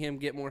want to see him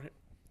get more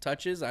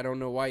touches. I don't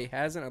know why he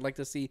hasn't. I'd like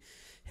to see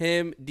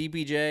him,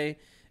 DPJ,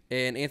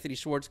 and Anthony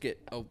Schwartz get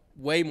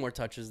way more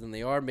touches than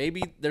they are.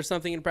 Maybe there's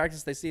something in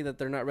practice they see that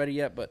they're not ready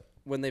yet, but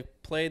when they've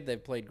played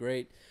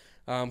great.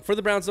 For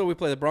the Browns, though, we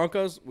play the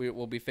Broncos. We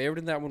will be favored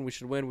in that one. We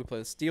should win. We play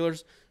the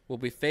Steelers. We'll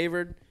be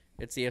favored.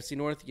 It's the AFC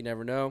North. You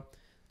never know.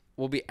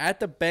 We'll be at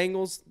the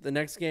Bengals the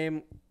next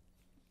game.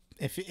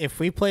 If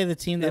we play the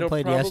team that It'll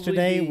played probably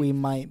yesterday, be- we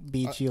might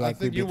beat you I like we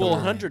think beat You the will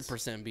Lions.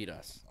 100% beat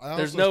us. I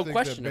There's also no think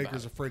question that about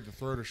Baker's it. afraid to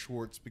throw to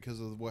Schwartz because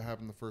of what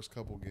happened the first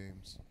couple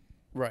games.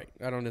 Right.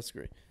 I don't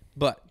disagree.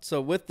 But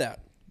so with that,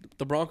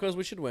 the Broncos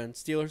we should win.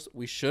 Steelers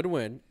we should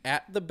win.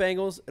 At the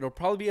Bengals, it'll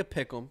probably be a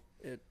pick 'em.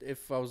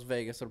 If I was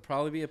Vegas, it'll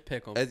probably be a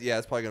pick 'em. yeah,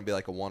 it's probably gonna be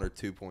like a 1 or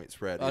 2 point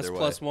spread. Us Either way.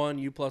 +1,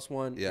 you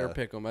 +1, Yeah. or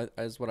pick 'em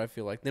is what I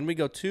feel like. Then we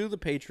go to the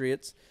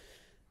Patriots.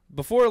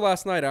 Before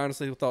last night, I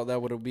honestly thought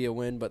that would be a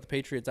win, but the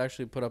Patriots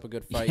actually put up a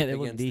good fight Yeah, they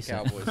looked against the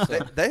decent. Cowboys. They,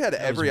 So they had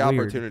That was every weird.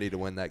 opportunity to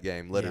win that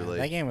game. Literally,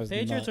 Yeah, that game was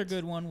Patriots are nuts.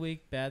 good one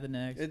week, bad the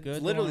next. It's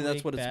Good literally one that's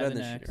week, what it's bad been the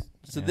this next. year.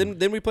 So Yeah.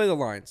 then we play the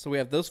Lions. So we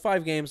have those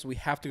 5 games. We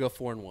have to go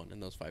 4-1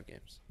 in those 5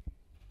 games.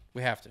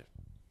 We have to.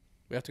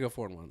 We have to go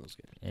 4-1 in those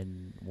games.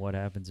 And what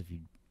happens if you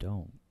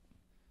don't?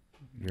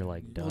 You're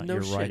like done. Well, no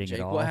You're shit, writing Jake.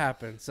 it off. What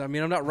happens? I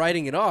mean, I'm not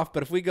writing it off,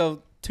 but if we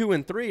go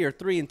 2-3 or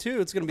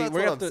 3-2, it's gonna be That's we're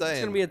what gonna I'm it's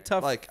saying. gonna be a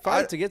tough Like,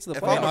 fight to get to the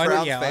if I'm playoffs. a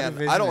Browns Yeah, our fan,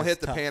 division I don't is hit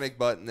the tough. panic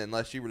button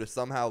unless you were to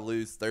somehow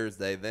lose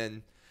Thursday.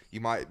 Then you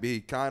might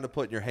be kind of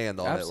putting your hand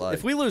on it. Like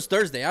If we lose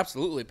Thursday,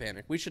 absolutely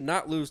panic. We should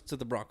not lose to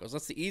the Broncos.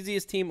 That's the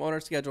easiest team on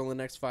our schedule in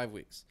the next 5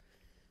 weeks,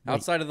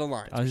 outside of the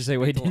Lions. I was just say,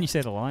 wait, didn't you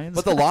say the Lions?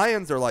 But the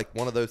Lions are like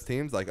one of those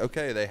teams. Like,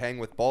 okay, they hang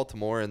with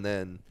Baltimore, and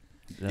then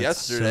That's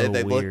yesterday so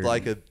they looked weird.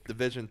 like a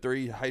Division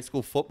III high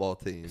school football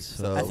team.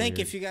 So So I think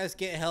weird. if you guys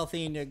get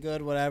healthy and you're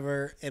good,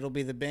 whatever, it'll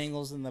be the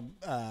Bengals and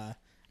the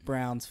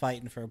Browns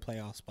fighting for a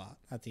playoff spot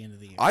at the end of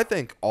the year. I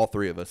think all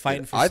three of us.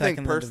 Fighting could. for I second think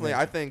in the personally,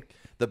 I division. think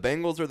the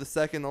Bengals are the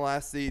second to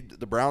last seed.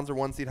 The Browns are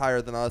 1 seed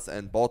higher than us,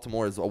 and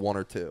Baltimore is a 1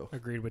 or 2.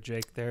 Agreed with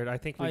Jake there. I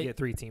think we I- get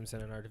 3 teams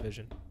in our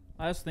division.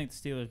 I also think the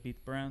Steelers beat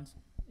the Browns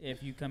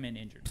if you come in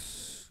injured.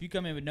 If you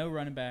come in with no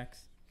running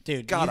backs,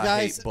 Dude, God, you I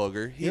hate guys, Booger.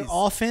 your He's-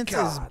 offense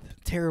God. is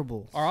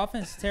terrible. our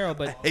offense is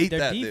terrible, but hate their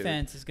that dude.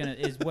 defense is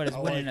what is I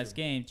winning like us him.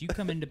 games. You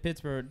come into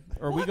Pittsburgh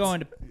or we go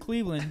into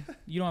Cleveland,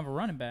 you don't have a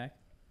running back.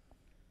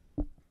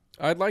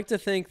 I'd like to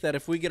think that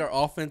if we get our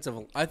offensive,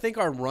 I think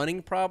our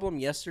running problem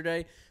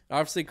yesterday.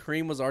 Obviously,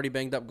 Kareem was already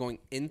banged up going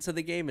into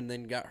the game, and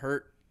then got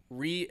hurt,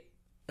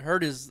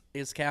 hurt his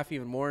calf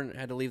even more, and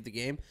had to leave the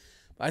game.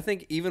 But I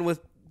think even with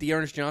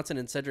Dearness Johnson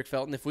and Cedric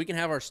Felton, if we can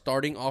have our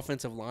starting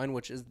offensive line,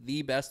 which is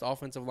the best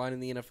offensive line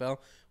in the NFL,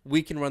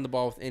 we can run the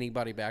ball with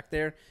anybody back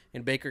there,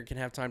 and Baker can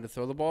have time to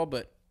throw the ball.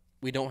 But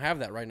we don't have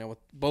that right now with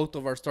both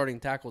of our starting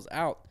tackles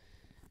out.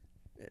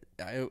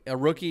 A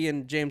rookie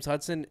and James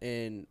Hudson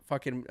and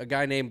fucking a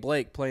guy named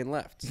Blake playing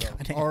left.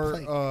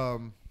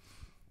 So.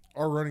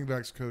 Our running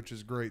backs coach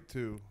is great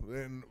too,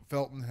 and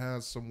Felton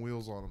has some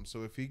wheels on him.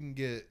 So if he can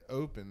get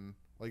open,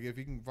 like if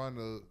he can find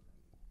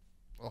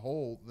a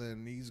hole,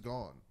 then he's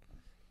gone.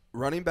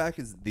 Running back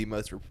is the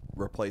most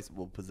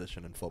replaceable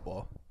position in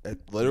football. It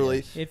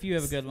literally. If you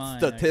have a good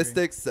line, I agree.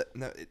 Statistics.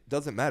 No, it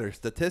doesn't matter.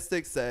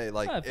 Statistics say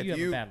like Well, if if you have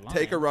a you bad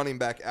take a line. running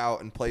back out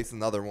and place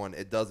another one,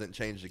 it doesn't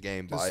change the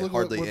game by Just look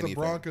hardly what anything.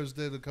 the Broncos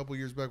did a couple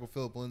years back with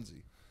Philip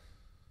Lindsay.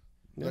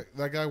 Yeah.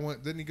 That guy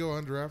went. Didn't he go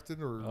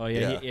undrafted or? Oh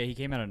yeah, Yeah. he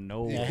came out of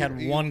nowhere. Yeah,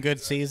 had one good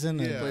season.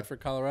 And Yeah. Played for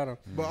Colorado.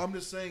 But I'm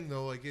just saying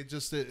though, like it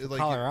just like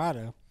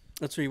Colorado.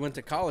 That's where he went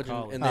to college,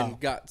 College. and then Oh.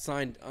 got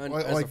signed.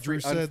 like Drew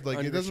said,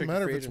 like it doesn't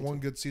matter if it's one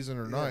good season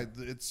or not.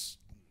 It's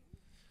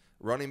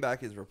Running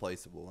back is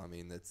replaceable. I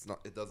mean, it's not.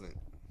 It doesn't.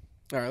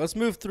 All right, let's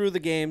move through the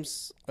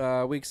games.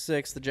 Week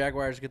 6, the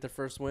Jaguars get their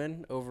first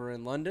win over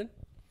in London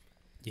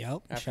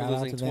Yep. after Shout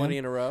out losing to 20 them.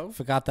 in a row.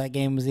 Forgot that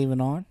game was even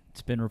on.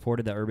 It's been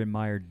reported that Urban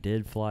Meyer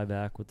did fly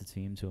back with the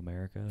team to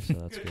America, so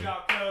that's good.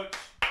 Coach.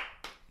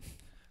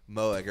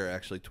 Mo Egger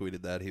actually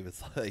tweeted that. He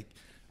was like,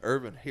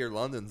 "Urban, here,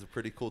 London's a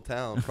pretty cool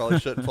town. Probably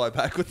shouldn't fly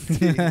back with the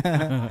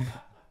team."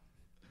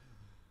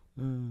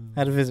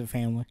 Had to visit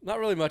family. Not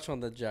really much on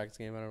the Jags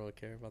game. I don't really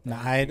care about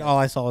that. Nah, all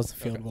I saw was the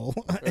field Okay. goal.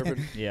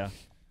 Urban. Yeah.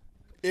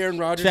 Aaron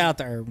Rodgers. Shout out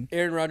to Urban.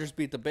 Aaron Rodgers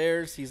beat the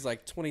Bears. He's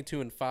like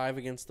 22-5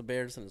 against the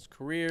Bears in his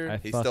career. I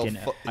He's still fucking,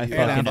 fu- I he's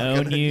fucking fucking own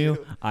own you.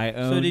 you. I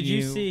own So did you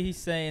you. see he's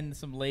saying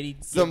some lady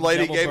Gave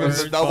him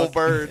the double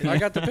bird. I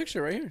got the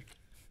picture right here.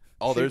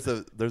 Oh, there's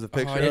a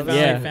picture I of didn't it.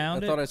 Yeah. I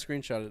found thought it. I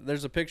screenshot it.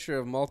 There's a picture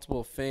of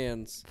multiple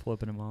fans.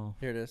 Flipping him off.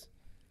 Here it is.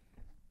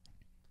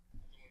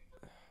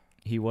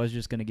 he was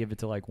just gonna give it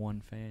to like one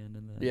fan,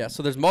 and then Yeah,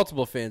 so there's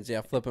multiple fans,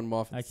 flipping them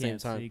off at I the same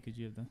can't time. see because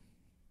you have the.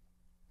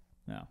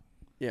 No.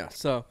 Yeah,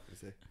 so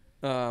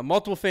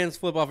multiple fans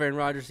flip off Aaron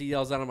Rodgers. He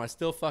yells at him, "I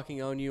still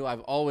fucking own you.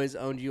 I've always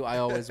owned you. I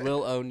always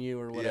will own you,"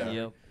 or whatever.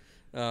 Yep.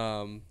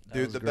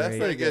 Dude, was the best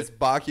great. thing is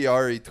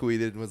Bakhtiari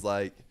tweeted and was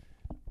like,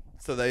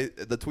 so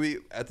the tweet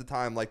at the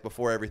time, like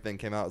before everything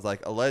came out, was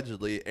like,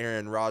 allegedly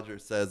Aaron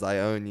Rodgers says I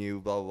own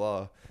you, blah, blah,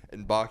 blah.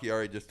 And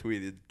Bakhtiari just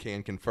tweeted,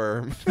 can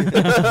confirm.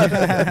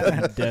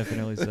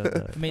 Definitely said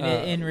that. I mean,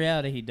 in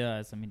reality, he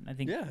does. I mean, I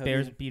think Yeah, I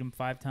Bears mean- beat him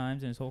 5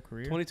 times in his whole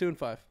career.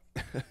 22-5.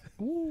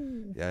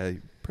 Yeah, he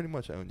pretty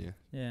much own you.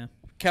 Yeah.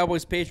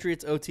 Cowboys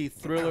Patriots OT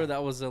thriller.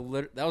 That was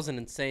an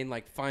insane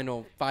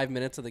final 5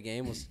 minutes of the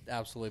game was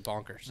absolutely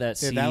bonkers. That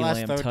Dude, CeeDee that last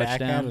Lamb throw Dak had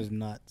touchdown. was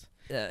nuts.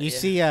 Yeah, You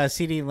see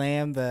CeeDee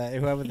Lamb,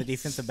 whoever the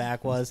defensive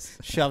back was,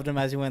 shoved him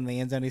as he went in the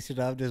end zone. He stood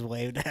up, just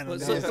waved at him. Well,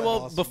 That so, was well,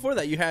 awesome. before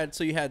that, you had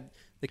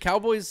the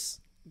Cowboys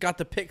got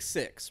the pick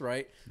 6,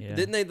 right? Yeah.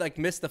 Didn't they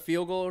miss the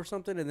field goal or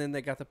something, and then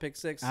they got the pick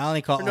 6? I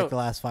only caught Or no. the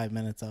last 5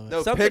 minutes of it.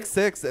 No, Something- pick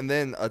 6, and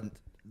then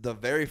the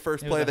very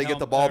first It was play a they get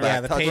the helmet- ball or- back,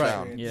 Yeah, the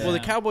touchdown. Patriots. Yeah. Well, the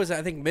Cowboys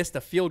I think missed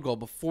a field goal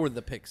before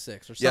the pick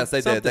 6 or something. Yes, they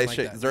did. something They like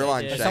that. Zerline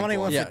They did. shanked Somebody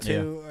one. went Yeah. for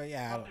 2.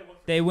 Yeah.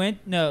 They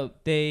went. No,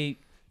 they.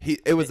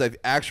 It was an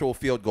actual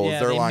field goal. Yeah,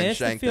 they Zerline missed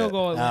the shanked field it.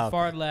 goal. It went Oh, okay.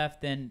 far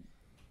left. Then,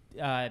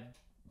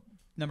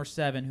 number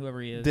 7,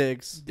 whoever he is,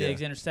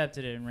 Diggs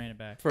intercepted it and ran it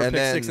back. for a And pick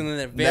then 6, and then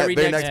the that very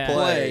very next next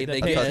play, play, they the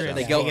go Patriots-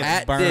 they go He gets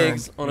at burned.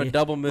 Diggs on a Yeah.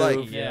 double move.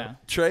 Like, Yeah.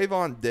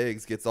 Trayvon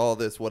Diggs gets all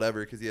this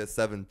whatever because he has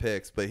 7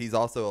 picks, but he's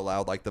also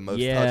allowed like the most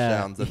Yeah.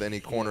 touchdowns of any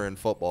corner in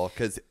football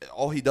because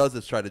all he does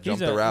is try to jump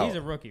the route. He's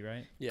a rookie,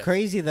 right? Yeah.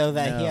 Crazy, though,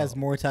 that he No. has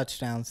more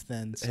touchdowns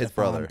than His Stephon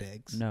brother.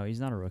 Diggs. No, he's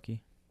not a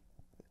rookie.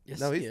 Yes,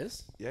 No, he he's-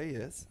 is. Yeah, he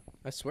is.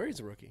 I swear he's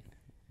a rookie.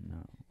 No.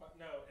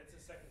 No,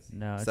 it's a second season.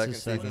 No, it's Second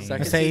his second. season. I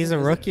Second say he's a season,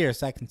 is it? rookie or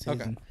second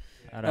season. Okay.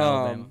 Out of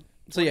Alabama.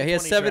 So yeah, he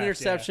has 7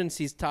 2020 draft, interceptions.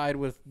 He's tied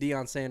with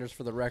Deion Sanders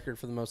for the record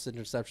for the most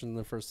interceptions in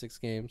the first 6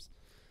 games.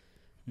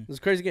 It was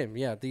a crazy game.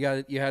 Yeah,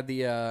 you had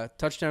the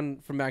touchdown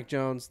from Mac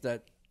Jones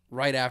that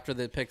right after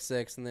the pick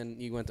 6, and then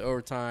you went to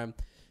overtime,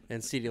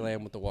 and CeeDee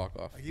Lamb with the walk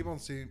off. I keep on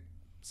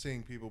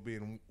seeing people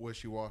being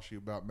wishy-washy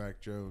about Mac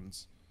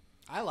Jones.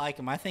 I like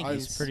him. I think I-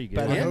 he's pretty good.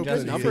 better He I had than hope good that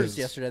Justin he numbers is.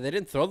 yesterday. They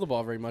didn't throw the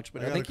ball very much,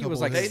 but I I got think a he was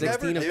couple like of They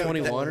 16 never of do.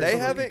 21 or They something.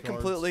 haven't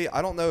cards. completely.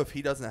 I don't know if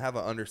he doesn't have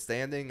an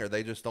understanding or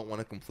they just don't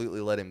want to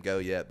completely let him go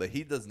yet. But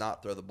he does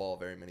not throw the ball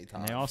very many And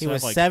times. they also He have,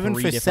 was like, 7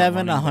 3 for different 7,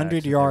 running 100 backs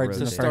that they yards in to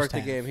the rotate. start first the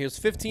half. game. He was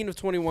 15 of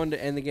 21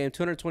 to end the game,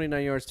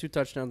 229 yards, 2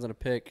 touchdowns, and a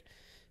pick.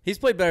 He's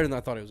played better than I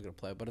thought he was going to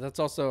play, but that's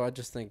also I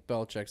just think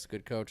Belichick's a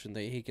good coach and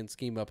he can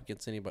scheme up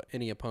against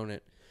any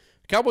opponent.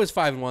 Cowboys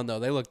 5-1 though.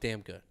 They look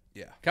damn good.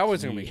 Yeah.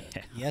 Cowboys are going to be good.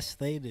 Yeah. Yes,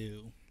 they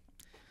do.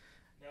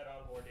 Not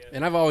on board yet.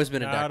 And I've always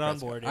been a Not Dak on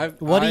Prescott. board I've,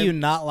 yet. What do I've you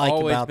not like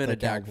always about been the a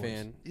Dak Cowboys?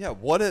 fan. Yeah.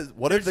 What if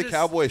There's the just-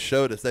 Cowboys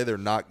show to say they're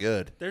not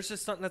good? There's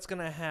just something that's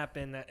gonna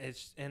happen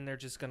and they're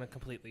just gonna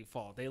completely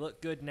fall. They look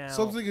good now.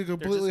 Something could They're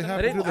completely just gonna- I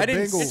happen didn't, to the I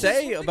didn't Bengals.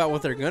 say about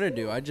what they're going to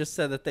do. I just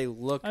said that they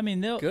look. I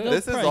mean, they'll. Good. they'll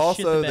This is probably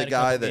shit also bed the a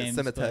guy couple that games,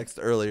 sent a but- text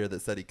earlier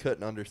that said he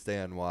couldn't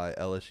understand why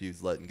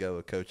LSU's letting go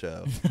of Coach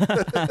O.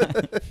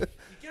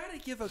 You gotta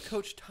give a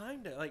coach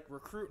time to like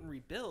recruit and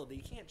rebuild.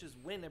 You can't just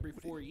win every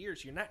 4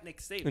 years. You're not Nick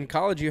Saban. In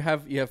college, you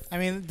have I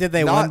mean, did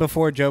they Not- win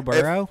before Joe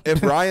Burrow?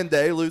 If Ryan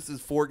Day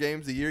loses 4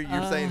 games a year,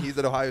 you're saying he's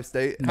at Ohio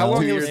State. how No.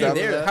 long 2 was years he after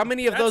there? that? How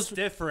many of That's those?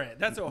 different.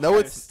 That's Ohio No,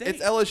 it's State.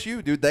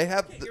 LSU, dude. They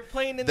have. You're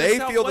playing in They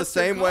the feel the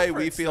Southwestern same way we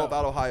Conference, feel though.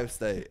 about Ohio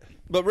State.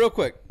 But real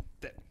quick,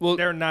 well,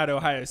 They're not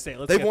Ohio State.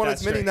 Let's They've get won that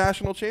as many straight.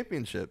 national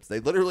championships. They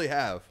literally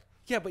have.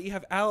 Yeah, but you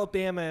have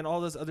Alabama and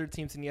all those other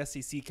teams in the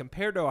SEC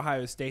compared to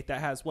Ohio State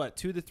that has,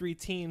 2 to 3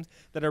 teams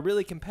that are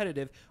really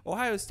competitive.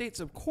 Ohio State's,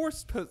 of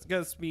course, going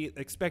to be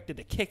expected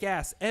to kick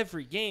ass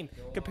every game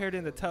compared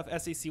to the tough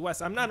SEC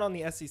West. I'm not on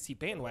the SEC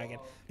bandwagon.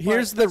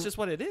 Here's That's the- just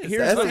what it is.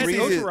 here's The the head SEC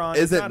coach we're on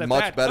is not isn't a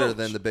much bad better coach.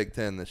 than the Big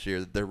Ten this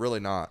year. They're really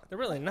not. They're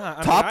really not.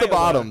 I Top mean, to Iowa-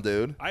 bottom,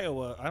 dude.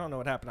 Iowa, I don't know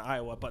what happened to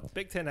Iowa, but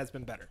Big Ten has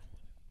been better.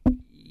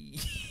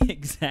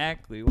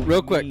 Exactly. What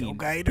Real do you quick, mean?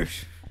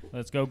 Gators.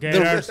 Let's go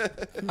Gators.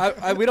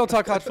 we don't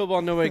talk college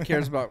football. Nobody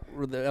cares about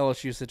the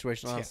LSU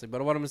situation, honestly.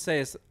 But what I'm going to say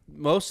is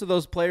most of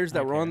those players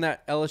that were on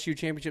that LSU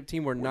championship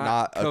team were not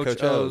not Coach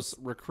Coach O's O's.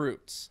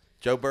 recruits.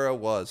 Joe Burrow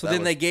was. So That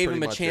then they was gave pretty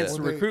him a much chance it.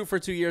 to Well, they- recruit for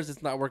 2 years.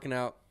 It's not working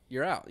out.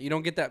 You're out. You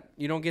don't get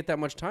that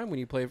much time when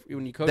you coach.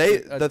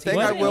 The thing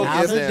I will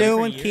How's give it them.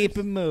 doing? years. Keep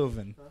it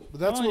moving. But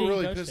that's How long what did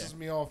he really coach pisses there?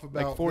 me off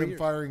about 4 them years.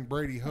 firing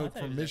Brady I Hoke thought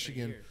it from was every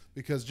Michigan year.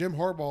 because Jim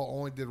Harbaugh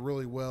only did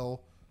really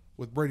well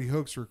with Brady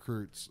Hoke's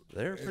recruits.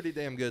 They're pretty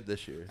damn good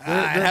this year.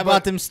 How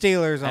about them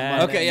Steelers on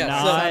Monday? Okay, yeah,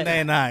 night? so-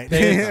 Sunday night.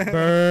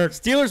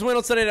 Steelers win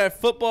on Sunday Night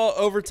Football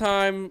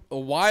overtime. A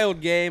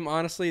wild game.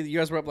 Honestly, you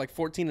guys were up like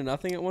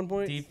 14-0 at one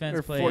point. Defense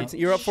Or played 14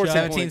 You're up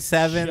 14 points.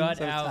 17-7.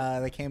 Shut out.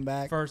 They came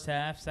back. First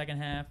half, second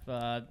half.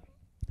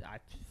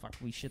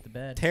 We shit the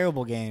bed.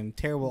 Terrible game.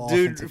 Terrible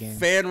Dude, offensive game.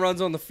 fan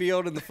runs on the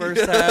field in the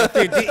first half.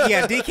 Dude,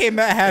 DK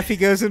Metcalf, he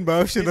goes in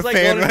motion. He's the like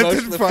fan going in runs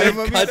motion, in the front of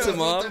fan him. cuts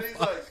him off.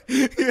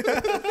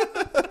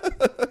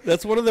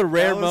 That's one of the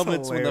rare was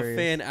moments when the hilarious.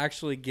 fan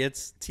actually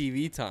gets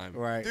TV time.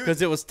 Right. Dude,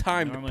 Because it was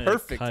timed Normally they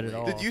perfectly. cut it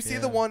off. Did you see yeah.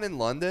 the one in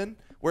London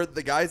where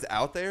the guy's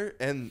out there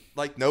and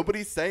like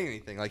nobody's saying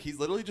anything? Like he's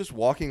literally just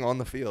walking on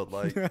the field.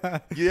 Like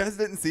you guys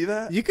didn't see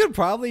that? You could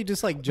probably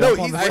just like jump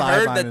on the I sideline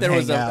heard that and there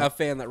was hang a out.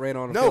 fan that ran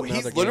on a No, field in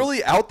he's another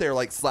literally out there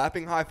like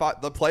slapping high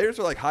five. The players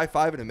are like high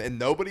fiving him, and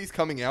nobody's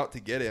coming out to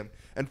get him.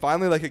 And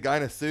finally, like a guy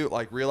in a suit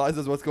like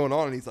realizes what's going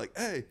on, and he's like,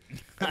 "Hey!"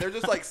 And they're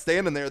just like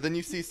standing there. Then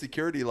you see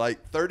security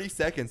like 30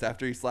 seconds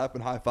after he's slapping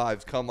high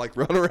fives come like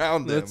run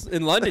around him. That's,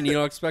 in London, you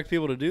don't expect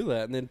people to do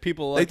that, and then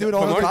people They like do it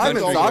all from the our time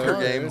in country soccer go,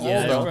 games.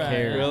 Yeah, they also. don't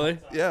care. Really?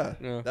 Yeah,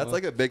 Yeah, that's well.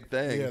 like a big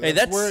thing. Yeah. Hey,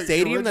 That's that where it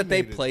stadium that they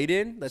originated. played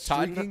in, the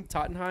Streaking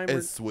Tottenham,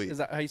 is sweet. Is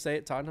that how you say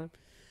it, Tottenham?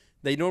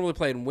 They normally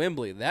play in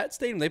Wembley. That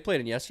stadium they played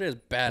in yesterday is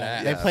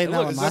badass. They played It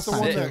that looks one Is that last the time.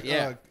 one sick, that?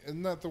 yeah.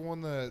 Isn't that the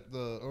one that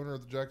the owner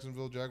of the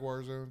Jacksonville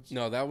Jaguars owns?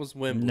 No, that was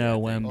Wembley. No, I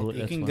think. Wembley. You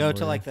that's can go to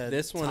Wembley. like the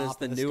This one is top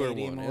the of newer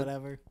stadium one. or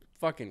whatever.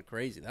 Fucking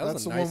crazy. That That's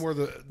was the a nice. one where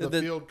the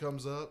the- field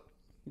comes up.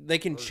 They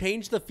can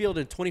change the field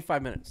in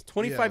 25 minutes.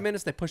 25 Yeah.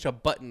 minutes, they push a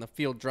button, the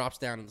field drops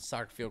down, and the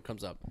soccer field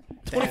comes up.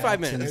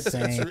 25 That's minutes.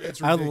 insane.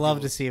 It's I would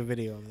love to ridiculous. see a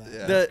video of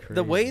that. Yeah.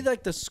 The way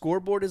like the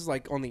scoreboard is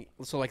like on the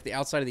like the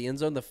outside of the end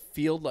zone, the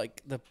field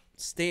like the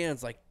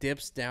stands like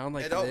dips down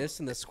like It al- this,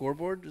 and the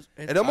scoreboard.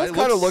 It almost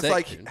kind of looks sick,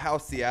 like dude. how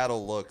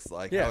Seattle looks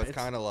like. Yeah, How it's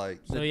it's- kind of like.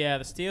 So yeah,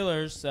 the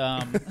Steelers.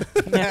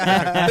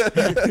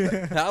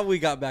 How we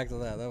got back to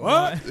that? That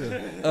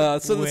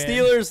was- so the Win.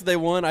 Steelers they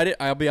won.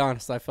 I'll be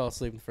honest. I fell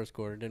asleep in the first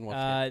quarter. Didn't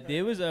watch it.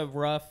 It was a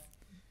rough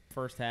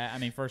first half. I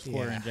mean, first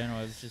quarter Yeah. in general.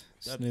 It was just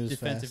a Snooze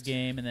defensive fest.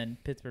 game, and then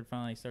Pittsburgh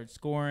finally started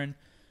scoring.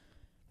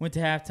 Went to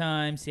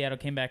halftime. Seattle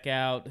came back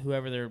out.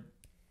 Whoever their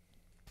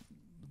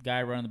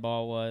guy running the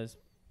ball was,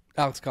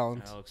 Alex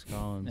Collins. Alex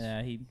Collins.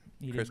 yeah, he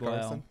Chris did well.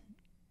 Carson?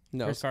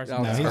 No, Chris Carson.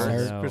 Alex No, he's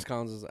Collins. hurt. Chris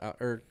Collins is out.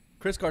 Or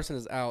Chris Carson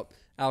is out.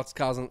 Alex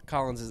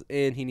Collins is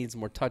in. He needs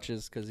more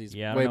touches because he's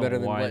Yeah, I way don't know better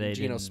than why letting they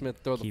Geno didn't Smith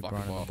throw the keep fucking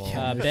running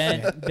ball.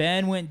 the ball.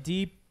 Ben went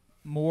deep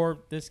more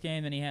this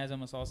game than he has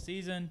almost all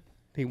season.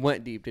 He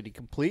went deep. Did he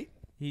complete?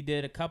 He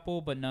did a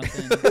couple, but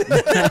nothing.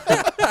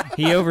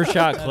 He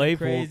overshot nothing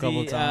Claypool crazy. a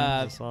couple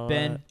times. I saw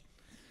Ben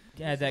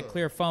had that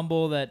clear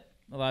fumble that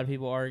a lot of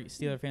people argue,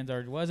 Steeler fans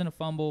argue wasn't a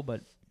fumble,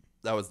 but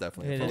That was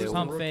definitely. It a is fumble.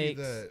 pump Rookie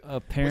fakes. that- that. When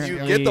Apparently,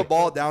 you get the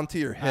ball down to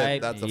your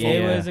hip, that's a fumble. It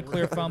Yeah. was a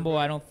clear fumble.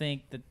 I don't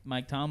think that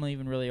Mike Tomlin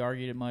even really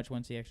argued it much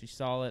once he actually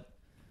saw it.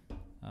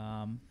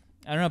 I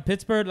don't know.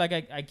 Pittsburgh, like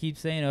I keep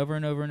saying over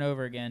and over and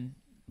over again,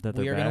 that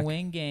we they're are going to back.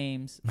 win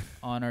games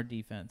on our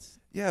defense.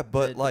 Yeah,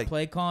 but the like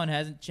play con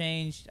hasn't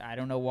changed. I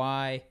don't know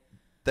why.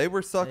 they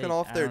were sucking I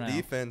off their don't know.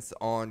 defense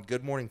on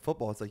Good Morning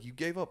Football. It's like you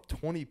gave up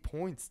 20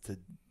 points to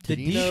The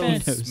Geno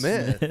defense-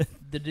 Smith.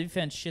 The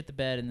defense shit the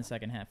bed in the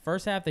second half.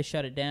 First half they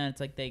shut it down. It's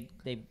like they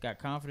got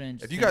confident. and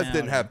If just you came guys out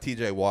didn't and- have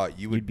TJ Watt,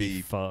 you would You'd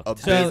be fucked. So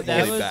abysmally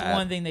that was bad.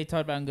 one thing they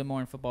talked about in Good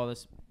Morning Football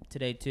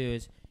today too.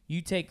 Is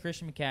you take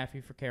Christian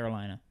McCaffrey for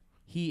Carolina,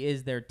 he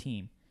is their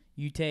team.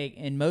 You take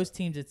in most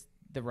teams it's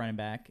the running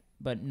back,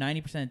 but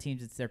 90% of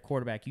teams it's their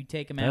quarterback. You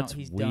take him That's out,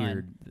 he's weird.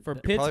 done. For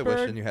Probably wishing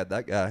Pittsburgh, you had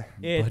that guy. Bud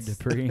it's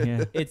Dupree,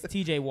 yeah. it's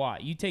TJ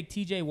Watt. You take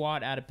TJ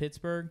Watt out of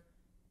Pittsburgh,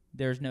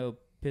 there's no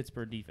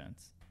Pittsburgh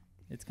defense.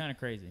 It's kind of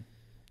crazy.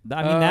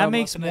 I mean, that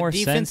makes From a more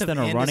sense defensive than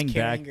a end is running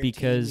carrying back your team,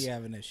 because you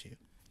have an issue.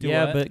 Do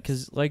yeah, what? but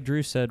because like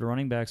Drew said,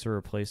 running backs are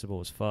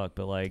replaceable as fuck.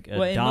 But like a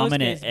Well, in most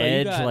dominant cases, but you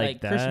edge got,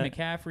 like that, Christian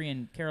McCaffrey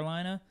in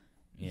Carolina,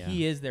 yeah,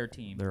 he is their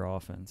team. their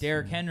offense.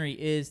 Derrick yeah. Henry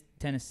is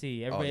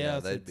Tennessee. Everybody oh yeah,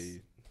 else, they'd it's-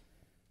 be.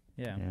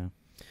 yeah. Yeah.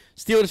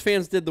 Steelers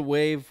fans did the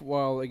wave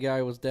while a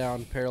guy was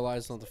down,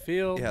 paralyzed on the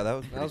field. Yeah, that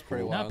was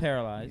pretty cool. wild. Not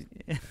paralyzed.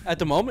 At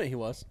the moment, he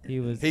was. He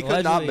was. He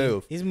could not allegedly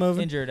move. He's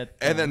moving. Injured at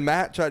the And then time.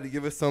 Matt tried to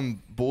give us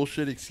some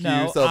bullshit excuse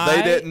No, of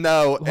they didn't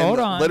know. Hold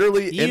and on.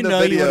 literally You in the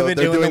know you video, would've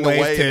they're been doing doing the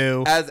the wave wave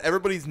too. as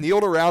everybody's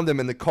kneeled around him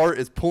and the cart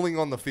is pulling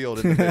on the field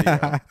in the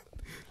video.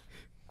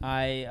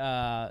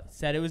 I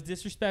said it was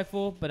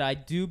disrespectful, but I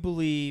do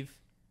believe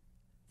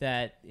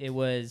that it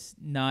was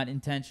not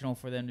intentional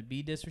for them to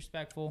be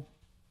disrespectful.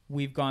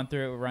 We've gone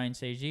through it with Ryan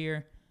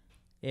Shazier.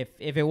 If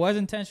it was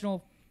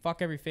intentional,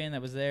 fuck every fan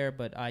that was there.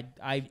 But I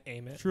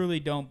Aim it. truly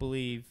don't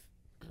believe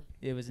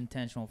it was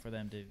intentional for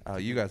them to. Oh,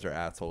 you guys are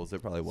assholes.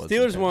 It probably was.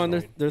 Steelers won.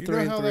 intentional. They're You three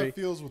know and how three. that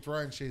feels with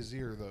Ryan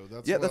Shazier, though.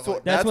 That's Yeah, what, that's like,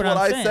 what- That's what what I'm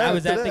I saying. said I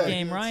was at the today.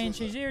 game. Yeah, Ryan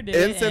so- Shazier did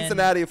In it,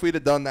 Cincinnati, if we'd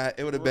have done that,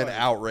 it would have been Right.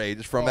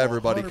 outrage from Oh,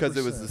 everybody because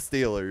it was the 100%.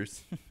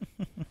 Steelers.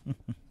 And,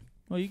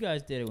 well, you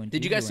guys did it when.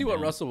 Did you Juju guys see went what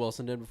down. Russell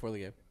Wilson did before the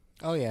game?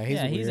 Oh yeah, he's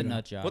He's a weirdo.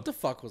 nut job. What the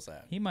fuck was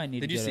that? He might need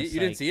Did to you go see to it? You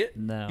didn't psych. see it?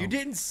 No. You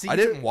didn't see I it?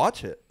 didn't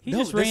watch it. He no,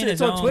 just this, ran it's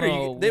his on own Twitter.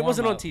 little It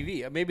wasn't on warm-up.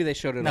 TV. Maybe they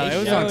showed it No, on it They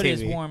was TV. on showed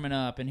his TV. warming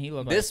up, and he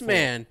looked This like a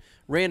fool. man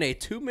ran a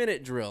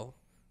 2-minute drill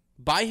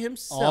by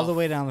himself. all the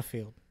way down the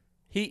field.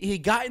 He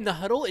got in the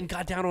huddle and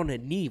got down on a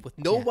knee with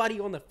nobody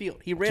on the field.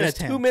 He ran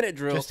Just a him. 2-minute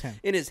drill Just him.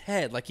 in his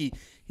head. Like he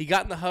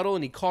got in the huddle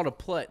and he called a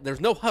play.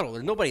 There's no huddle.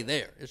 There's nobody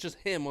there. It's just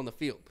him on the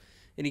field.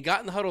 and he got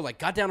in the huddle, like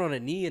got down on a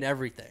knee and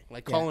everything,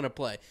 like Yeah. calling a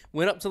play.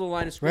 Went up to the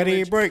line of scrimmage.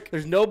 Ready, break.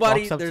 There's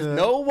nobody. Walks up There's to the-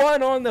 no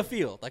one on the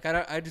field. Like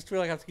I just feel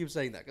like I have to keep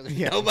saying that because there's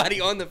Yeah. nobody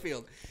on the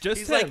field. Just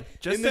He's him. like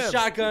Just in the him.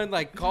 shotgun,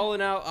 like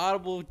calling out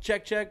audible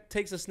check,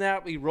 takes a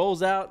snap, he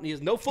rolls out, and he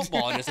has no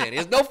football in his hand. He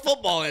has no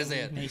football in his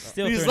hand. And he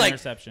still He's threw an like-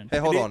 interception. Hey,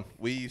 hold It- on.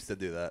 We used to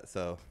do that,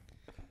 so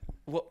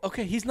Well,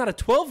 okay, he's not a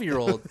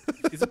 12-year-old.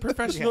 He's a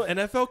professional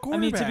NFL quarterback. I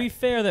mean, to be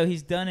fair though,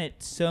 he's done it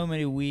so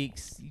many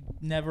weeks,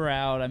 never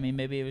out. I mean,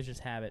 maybe it was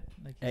just habit.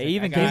 Like, Yeah, he's he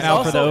like, even I came got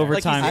out it. for the Also,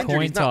 overtime like, he's injured,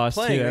 coin he's not toss,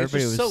 too. playing. It's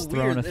Everybody just was so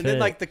throwing weird. a And then fit.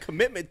 like the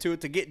commitment to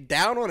it to get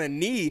down on a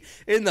knee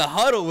in the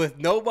huddle with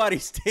nobody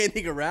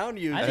standing around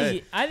you. I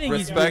think he's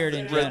respect- weird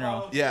in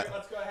general. yeah.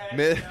 Let's go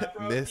ahead.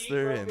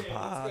 Mr.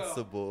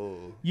 Impossible.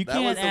 You That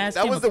can't was the, ask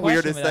that him was a the question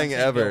weirdest without thing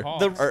saying ever. go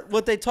Hawks. The,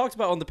 what they talked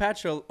about on the Pat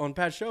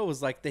show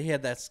was like they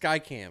had that sky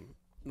cam.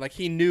 Like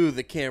he knew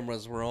the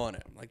cameras were on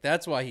him. Like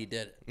that's why he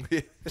did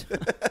it.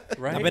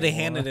 Right? I bet he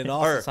handed it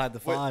off Or, inside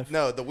the wait, 5.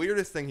 no, the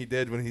weirdest thing he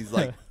did when he's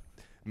like,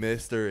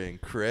 Mr.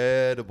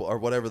 Incredible, or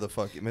whatever the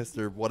fuck,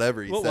 Mr.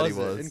 whatever he What said was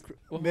he it?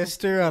 was.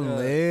 Mr.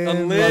 Unlimited.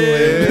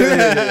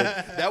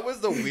 Unlimited. That was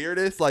the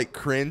weirdest, like,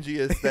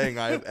 cringiest thing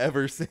I've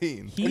ever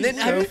seen. He's And then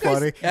so have you guys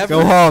funny. ever-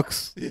 Go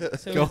Hawks. Yeah.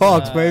 so Go is,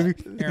 Hawks, baby.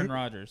 Aaron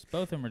Rodgers.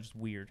 Both of them are just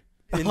weird.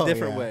 in Oh,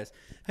 different yeah. ways.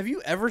 Have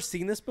you ever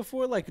seen this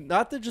before? Like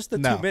not just the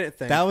No, 2-minute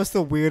thing. that was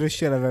the weirdest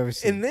shit I've ever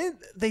seen. and then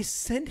they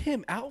send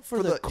him out for,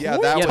 For the the- coin yeah,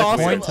 that was toss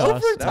weird. in Coin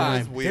toss. That overtime.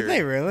 was weird. Did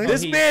they really?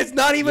 This He- man's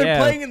not even Yeah.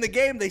 playing in the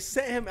game. They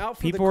sent him out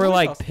for People the were coin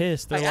like toss.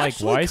 pissed. They're I like,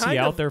 actually why is he kind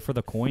out of- there for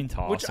the coin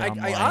toss? Which And I'm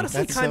I like,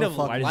 honestly That's kind so of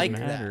fucking like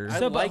weird. that. I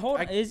So, like, but hold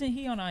on, I- isn't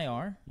he on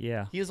IR?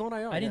 yeah. he is on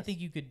IR. I didn't yes.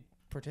 think you could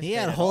participate. He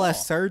had a at whole all.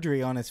 ass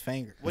surgery on his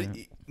finger. What,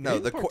 Yeah. no, He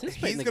the didn't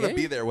participate he's in the going to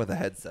be game. there with a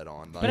headset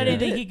on. But I didn't Yeah.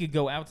 think he could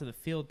go out to the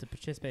field to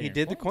participate. He in a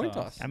did the coin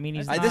toss. I mean,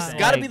 he's That's not, This has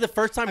got to like- be the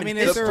first time. I in mean,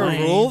 is there a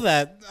history- rule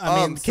that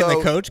I mean, can the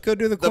so coach go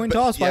do the coin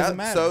toss? Why does it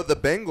matter? So the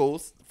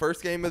Bengals,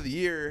 first game of the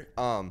year,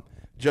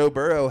 Joe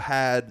Burrow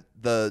had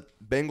the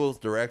Bengals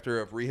director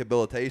of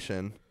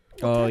rehabilitation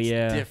Oh, That's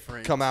yeah.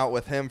 different. come out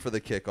with him for the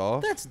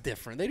kickoff. That's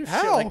different. They do shit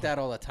How? like that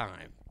all the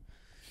time.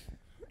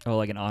 Oh,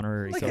 like an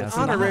honorary Like an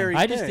captain. honorary.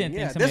 I just thing, didn't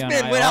think yeah. somebody This on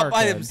man went IR out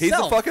by could. himself.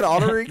 He's a fucking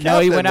honorary captain. No,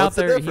 he went out What's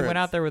the there. He difference? went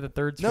out there with a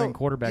third string No,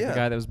 quarterback, yeah. the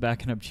guy that was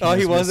backing up. Oh,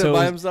 he Geno Smith. wasn't So by it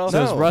was- himself? So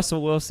it was No.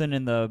 Russell Wilson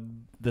and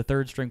the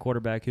third string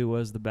quarterback, who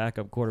was the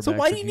backup quarterback. So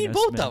why for do you need Geno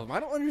both Smith. of them? I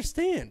don't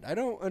understand. I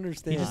don't He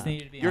understand. just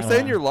needed to be. You're on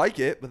saying IR. you're like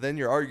it, but then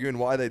you're arguing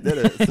why they did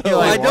it. So,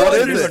 Well, I like, don't what is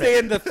it?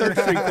 understand the third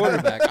string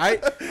quarterback.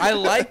 I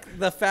like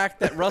the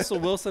fact that Russell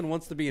Wilson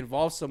wants to be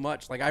involved so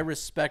much. Like I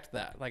respect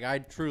that. Like I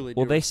truly.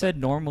 Well, do they respect said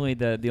normally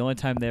that the only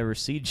time they ever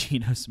see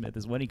Geno Smith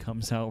is when he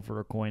comes out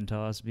for a coin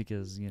toss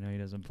because he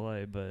doesn't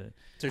play. But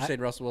So you're saying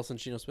Russell Wilson,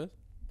 Geno Smith?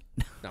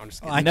 No, I'm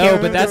just kidding. I no,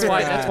 can't but that's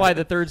remember. why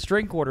the third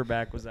string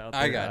quarterback was out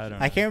there. I got you. don't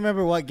know. I can't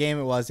remember what game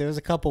it was. It was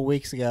a couple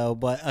weeks ago,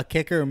 but a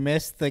kicker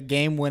missed the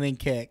game-winning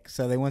kick,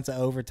 so they went to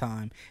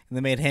overtime, and they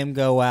made him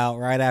go out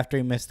right after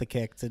he missed the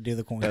kick to do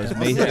the coin It was,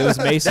 toss. it was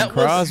Mason That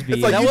was- Crosby.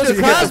 it's like That you was just-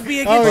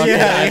 Crosby Oh, against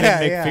yeah, Ivan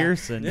yeah, yeah.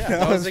 McPherson. Yeah, That that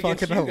was was against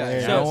fucking you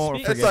guys. hilarious. I So won't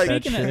speak- forget like-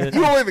 that speaking of- shit.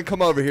 You don't even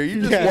come over here. You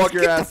just Yeah, walk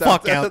your get ass the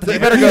fuck out. out there. You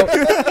better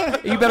go.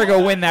 You better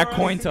go win that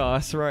coin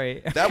toss,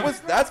 right?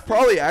 That's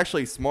probably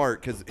actually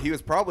smart because he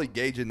was probably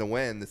gauging the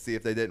win to see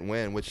if they didn't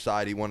win, which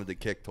side he wanted to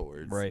kick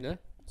towards. Right. Yeah.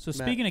 So Matt.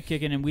 speaking of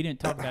kicking, and we didn't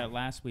talk about it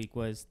last week,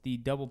 was the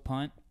double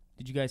punt.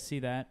 Did you guys see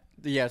that?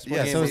 Yes.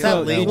 Yeah, so was is that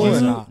it? legal did or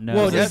you- not? No.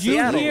 Well, Yeah, did you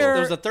Seattle. hear?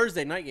 There was a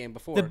Thursday night game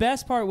before. The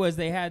best part was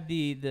they had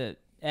the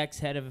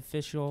ex-head of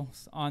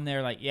officials on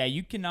there, like, yeah,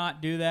 you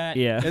cannot do that.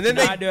 Yeah. And then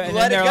Cannot they do it. And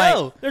let then it they're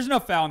go. like, there's no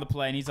foul on the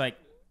play, and he's like,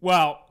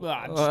 well, I'm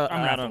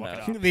I not don't look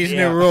it know. up. These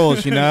Yeah. new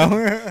rules, you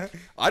know.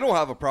 I don't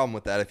have a problem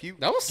with that. If you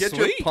That was get sweet.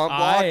 your punt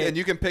blocked I- and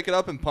you can pick it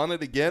up and punt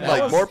it again, That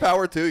like was- more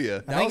power to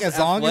you. I think was as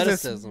long as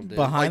it's athleticism, dude.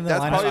 behind Like the that's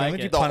line of probably like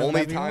scrimmage, it. the punt it only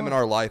whenever you time in want.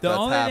 our life The that's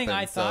only happened. thing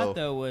I thought so.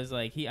 though was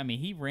like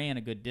he ran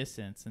a good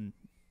distance, and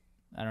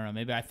I don't know,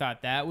 maybe I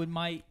thought that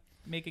might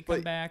make it come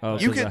But back. Oh,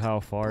 but- You because could- of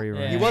how far he Yeah.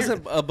 ran. He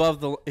wasn't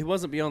He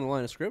wasn't beyond the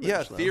line of scrimmage.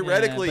 Yeah, though.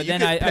 theoretically, but you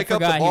then can I pick up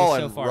forgot the he was ball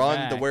so and far run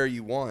back. to where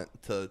you want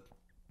to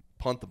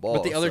punt the ball.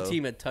 But the other so-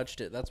 team had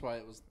touched it. That's why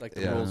it was like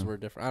the Yeah. rules were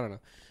different. I don't know.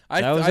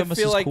 That was I almost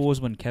feel as like cool as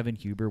when Kevin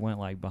Huber went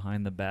like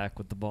behind the back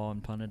with the ball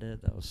and punted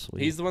it. That was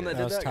sweet. he's the one that, That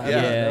did was that. tight.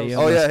 yeah, Yeah. he Oh,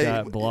 almost yeah,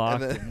 got he-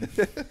 blocked.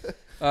 and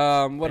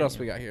and- What else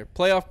we got here?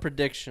 Playoff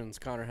predictions.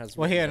 Connor has.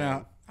 Well, one here, down.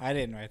 no, I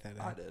didn't write that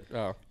down. I did.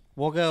 Oh,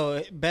 We'll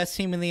go best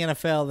team in the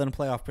NFL, then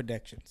playoff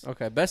predictions.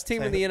 okay. Best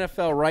team in Say the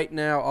NFL right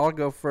now. I'll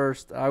go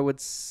first. I would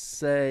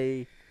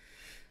say.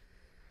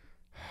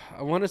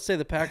 I want to say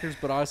the Packers,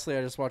 but honestly,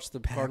 I just watched the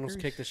Cardinals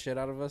Packers? kick the shit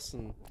out of us,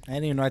 and I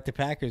didn't even write the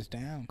Packers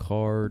down.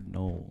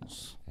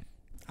 Cardinals.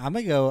 I'm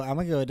gonna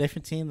go a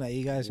different team that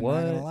you guys are not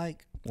gonna What?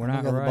 like. We're I'm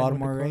not gonna go the riding with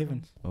Baltimore the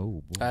Ravens.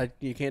 Cardinals? Oh, boy.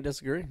 you can't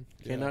disagree.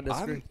 Cannot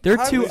disagree. I'm- They're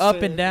I too wish up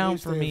they- and down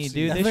wish for they me, had dude.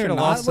 seen- They They're should have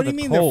not. lost What to do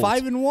the you mean? Colts.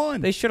 They're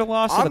 5-1. They should have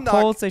lost to I'm the not-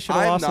 Colts. They should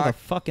have I'm lost to the not-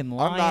 fucking I'm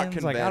Lions. not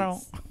convinced Like I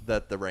don't.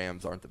 that the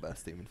Rams aren't the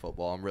best team in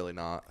football. I'm really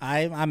not.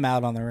 I'm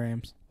out on the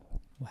Rams.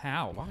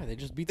 How? Why they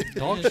just beat the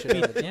dog Just shit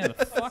out of beat- yeah,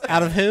 the fuck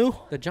Out of who?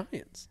 the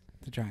Giants.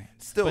 The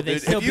Giants. Still, But they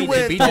dude, still if you beat- win,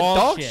 they Beat beat the dog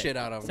dog shit. shit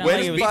out of them. Sound like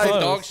Winning it was by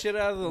close. Dog shit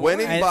out of the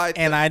Winning line. by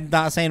And I'm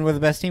not saying we're the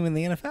best team in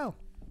the NFL.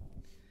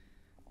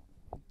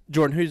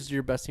 Jordan, who's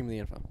your best team in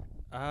the NFL?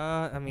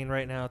 I mean,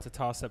 right now it's a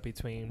toss-up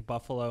between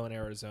Buffalo and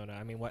Arizona.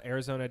 I mean, what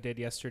Arizona did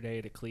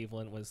yesterday to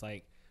Cleveland was,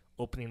 like,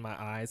 opening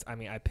my eyes. I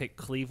mean, I picked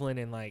Cleveland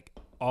in, like,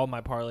 all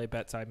my parlay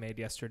bets I made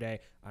yesterday.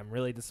 I'm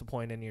really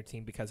disappointed in your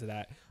team because of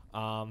that.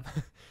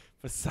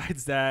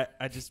 Besides that,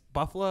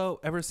 Buffalo,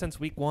 ever since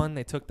week 1,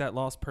 they took that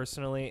loss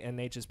personally, and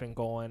they just been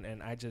going,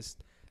 and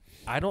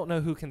I don't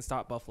know who can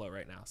stop Buffalo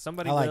right now.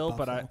 Somebody I like will,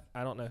 Buffalo. but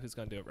I don't know who's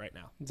going to do it right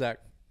now. Zach.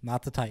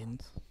 Not the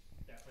Titans.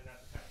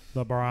 The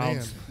Man,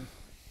 Browns.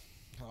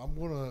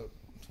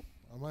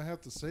 I might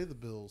have to say the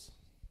Bills.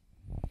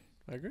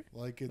 I agree.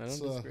 Like I don't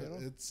disagree at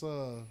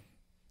all.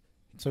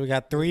 So we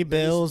got 3 they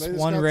Bills, just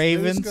 1 got-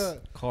 Ravens, they just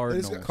got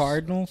Cardinals.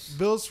 Cardinals.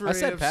 Bills for I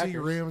said AFC, Packers.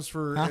 Rams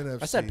for Huh?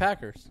 NFC. I said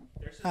Packers.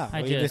 Oh,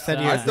 I well, you just- just said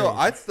you I had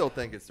I still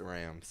think it's the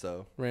Rams.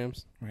 So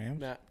Rams. Rams.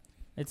 Matt.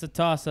 It's a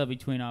toss-up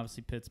between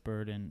obviously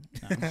Pittsburgh and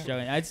no, I'm just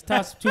joking. It's a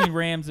toss between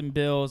Rams and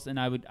Bills, and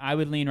I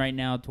would lean right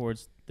now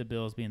towards the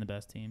Bills being the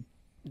best team.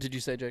 Did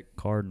you say, Jake?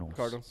 Cardinals.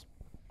 Cardinals.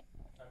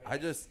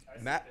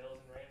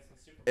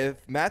 if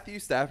Matthew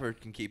Stafford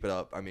can keep it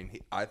up, I mean,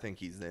 I think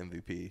he's the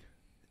MVP.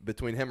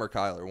 Between him or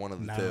Kyler, one of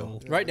the No.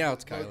 two. Right now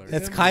it's Kyler.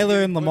 It's Him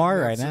Kyler and putting Lamar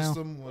that right now.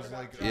 system was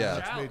like, Yeah.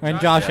 that's made And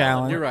Josh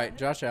Allen. You're right.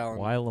 Josh Allen.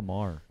 Why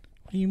Lamar?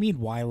 What do you mean,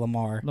 why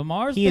Lamar?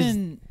 Lamar's He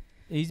is-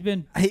 he's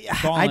been I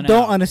balling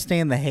don't out.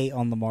 understand the hate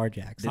on Lamar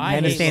Jackson. I I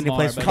understand hate he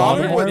plays Lamar, for but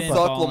Connor Lamar would Baltimore. been But,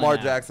 suck balling Lamar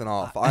out. Jackson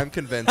off. I'm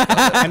convinced of it.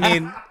 I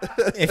mean,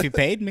 if you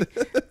paid me,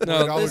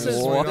 No, $20 this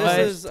is more. this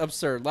is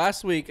absurd.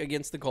 Last week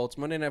against the Colts,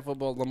 Monday Night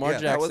Football, Lamar Yeah,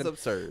 that was Jackson,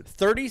 absurd.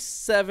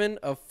 37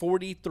 of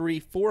 43,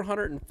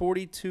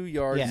 442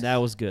 yards, Yeah. That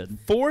was good.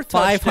 4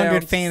 500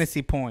 touchdowns,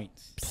 fantasy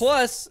points.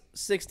 plus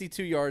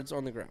 62 yards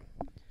on the ground.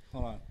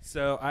 Hold on.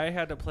 So I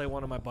had to play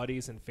one of my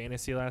buddies in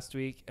fantasy last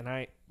week, and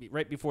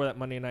right before that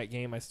Monday night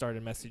game, I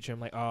started messaging him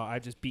like, "Oh, I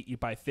just beat you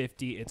by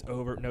 50. It's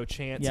over. No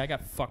chance." Yeah, I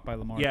got fucked by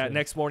Lamar. Yeah, too.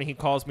 next morning he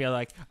calls me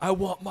like, "I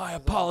want my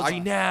apology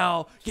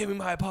now. Give me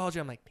my apology."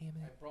 I'm like, "Damn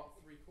it."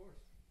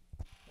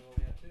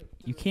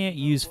 You can't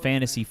use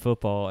fantasy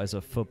football as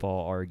a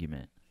football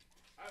argument.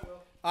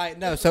 All right,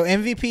 no. So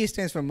MVP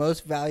stands for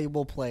most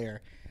valuable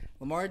player.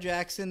 Lamar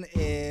Jackson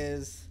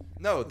is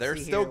No, they're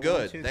see still here, good.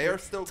 1, 2, They 3. are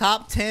still.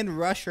 top 10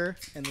 rusher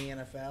in the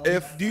NFL.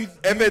 If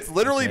it's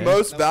literally Okay.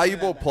 most Don't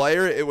valuable say that.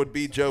 player, it would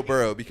be Joe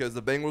Burrow because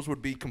the Bengals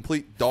would be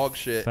complete dog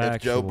shit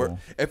if Joe Burrow.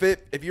 Factual.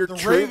 If you're The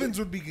true, Ravens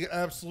would be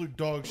absolute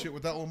dog shit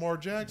without Lamar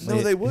Jackson.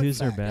 No, they wouldn't. Who's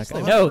their backup?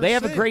 100%. No, they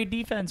have a great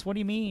defense. What do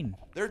you mean?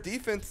 their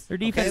defense. Their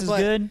defense is but-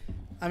 good.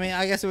 I mean,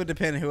 I guess it would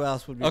depend who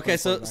else would be. Okay,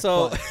 playing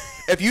so quarterback,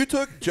 If you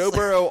took Joe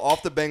Burrow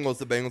off the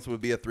Bengals would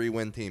be a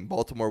 3-win team.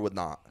 Baltimore would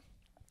not.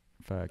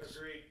 Facts.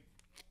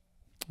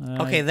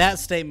 but- okay, that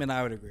statement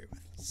I would agree with.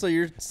 So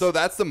you're So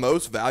that's the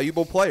most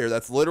valuable player.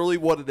 That's literally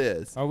what it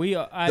is. Are we?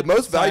 The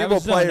most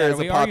valuable player is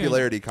a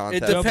popularity it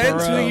contest. Joe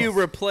depends who Burrow. you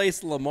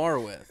replace Lamar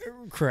with.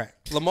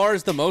 Correct. Lamar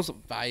is the most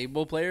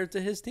valuable player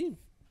to his team,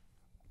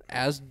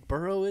 as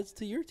Burrow is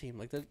to your team.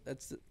 Like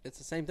it's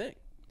the same thing.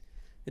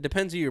 It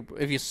depends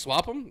if you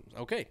swap them.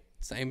 Okay,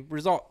 same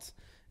results.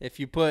 If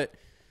you put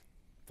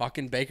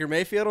fucking Baker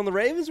Mayfield on the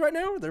Ravens right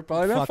now, they're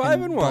probably not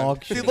Fucking 5-1.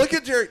 dog See, shit. look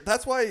at Jared.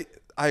 That's why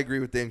I agree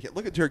with Dan.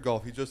 Look at Jared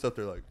Goff. He's just up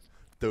there like.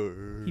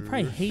 He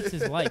probably hates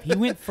his life. He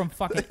went from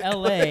fucking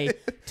L.A.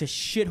 to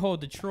shithole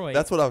Detroit.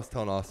 That's what I was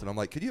telling Austin. I'm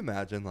like, could you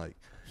imagine like,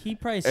 he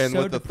probably is and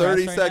so with the depressed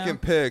 32nd right now.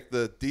 pick,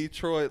 the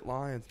Detroit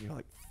Lions, and you're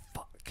like,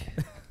 fuck,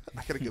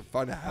 I gotta go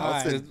find a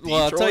house in Detroit.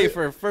 Well, I'll tell you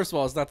first of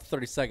all, it's not the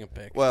 32nd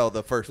pick. Well,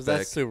 the first Because pick.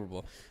 that's Super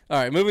Bowl. All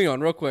right, moving on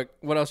real quick.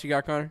 What else you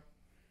got, Connor?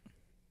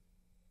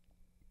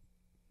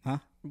 Huh?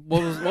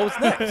 What was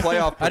next?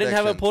 Playoff. I didn't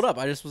have it predictions. pulled up.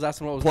 I just was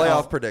asking what was Playoff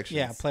next. predictions.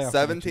 Yeah, playoff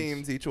 7 predictions.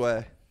 teams each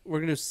way. We're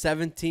gonna do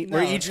 17. No,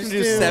 We're each just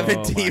gonna do do- 7 Oh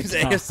my teams.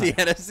 God. AFC,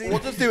 NFC. We'll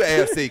just do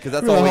AFC because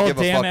that's The all we whole give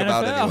a damn fuck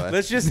about NFL. anyway.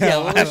 Let's just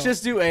let's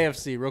just do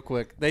AFC real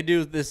quick. They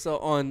do this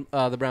on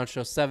the Brown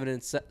Show. 7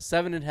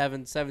 in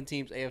heaven. 7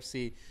 teams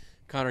AFC.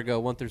 Connor, go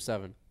 1 through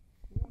 7.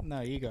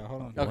 No, you go.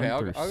 Hold on. Okay,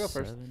 I'll go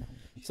first.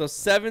 So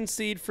 7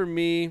 seed for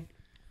me.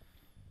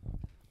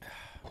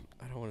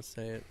 I don't want to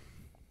say it.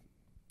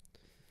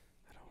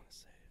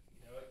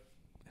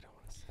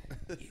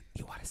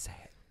 You want to say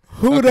it?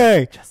 Who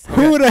they?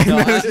 Who they? No,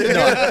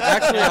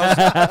 actually,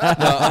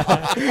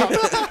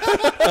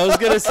 I was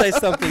gonna say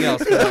something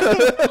else,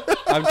 but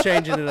I'm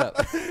changing it up.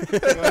 Go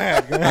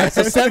ahead. Go All right,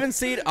 so 7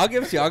 seed. I'll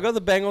give it to you. I'll go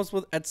the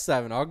Bengals at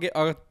 7. I'll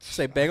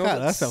say Bengals God, at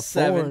that's a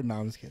 7. 4. No,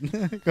 I'm just kidding.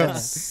 Go At ahead.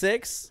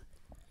 6,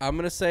 I'm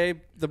gonna say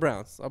the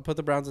Browns. I'll put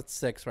the Browns at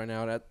 6 right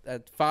now. And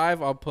at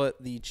 5, I'll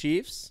put the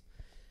Chiefs.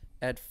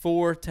 At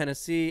 4,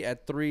 Tennessee.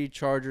 At 3,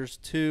 Chargers.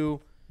 2,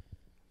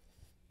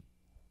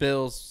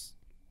 Bills.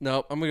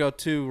 Nope, I'm gonna go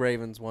 2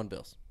 Ravens, 1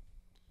 Bills.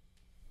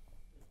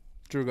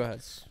 Drew, go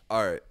ahead.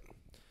 All right.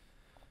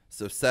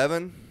 So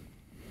 7.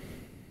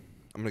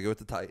 I'm gonna go with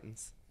the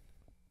Titans.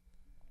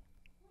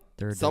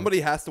 Somebody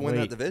has to win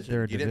that division.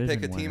 they're You a didn't pick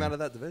a division team winner. out of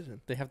that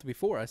division. They have to be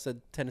 4. I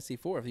said Tennessee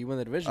 4. If you win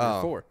the division,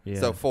 you're 4. Yeah.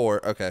 So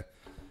 4. Okay.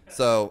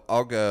 So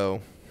I'll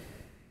go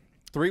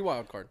 3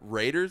 wild card.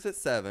 Raiders at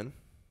 7,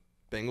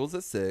 Bengals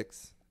at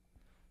 6,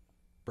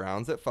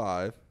 Browns at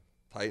 5,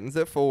 Titans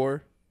at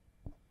 4.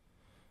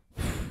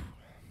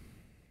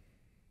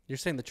 You're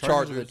saying the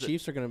Chargers or Chargers. the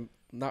Chiefs are going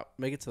to not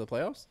make it to the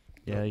playoffs?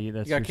 Yeah, that's You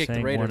gotta you're kick the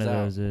saying Raiders one of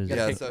out. those is. You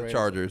gotta Yeah, kick the so Raiders.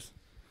 Chargers.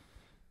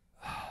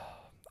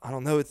 I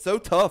don't know. It's so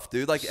tough,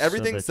 dude. Like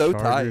everything's so so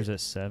the Chargers tight. at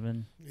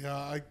 7.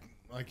 Yeah,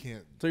 I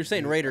can't. So you're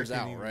saying I Raiders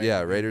can't out, even right?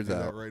 Yeah, Raiders do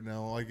that out. right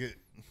now. Like it,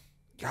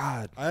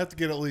 God. I have to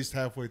get at least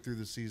halfway through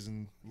the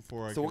season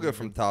before I. So can we'll go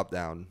from even- top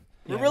down.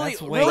 We're Yeah, really,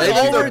 that's way really, too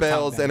Ravens all or we're, top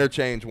Bills down.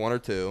 interchange 1 or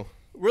 2.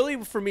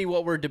 really for me,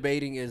 what we're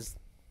debating is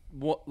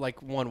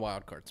like 1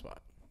 wild card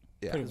spot.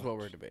 Yeah, Is what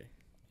we're debating.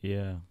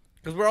 Yeah.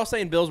 Because we're all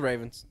saying Bills,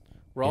 Ravens.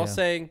 We're all Yeah.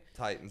 saying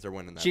Titans are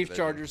winning that. Chiefs,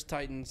 division. Chargers,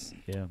 Titans,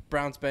 Yeah.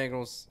 Browns,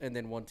 Bengals, and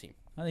then 1 team.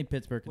 I think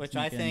Pittsburgh. Can Which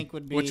sneak I in. think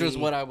would be. Which was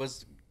what I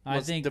was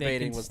think debating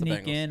they can was the sneak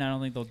Bengals. in. I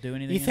don't think they'll do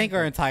anything. You think in it,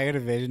 our but- entire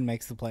division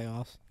makes the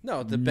playoffs?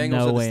 No, the No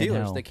Bengals or way the in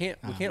Steelers. hell. They can't.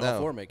 We can't No. all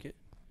 4 make it.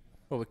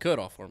 Well, we could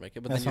all 4 make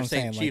it, but That's then you're what I'm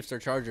saying saying, Chiefs or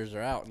Chargers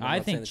are out. and I'm I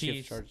not saying think the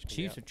Chiefs. Chargers can be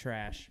Chiefs out. are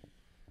trash.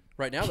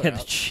 Right now Yeah, they're the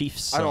out.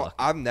 Chiefs I don't. suck.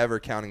 I'm never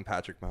counting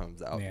Patrick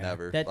Mahomes out. Yeah.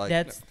 Never. That Like,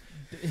 that's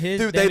his.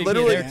 dude. that They would be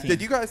literally. their team.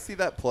 Did you guys see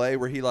that play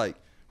where he like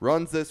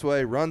runs this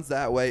way, runs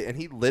that way, and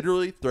he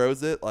literally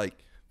throws it like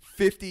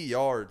 50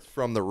 yards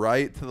from the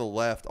right to the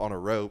left on a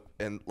rope,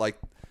 and like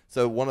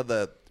so one of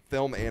the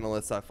film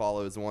analysts I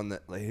follow is one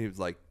that like, he was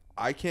like,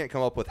 I can't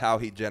come up with how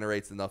he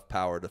generates enough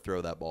power to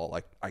throw that ball.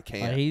 Like I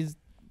can't.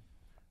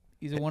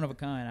 He's a one of a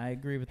kind. I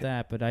agree with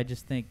that, but I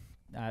just think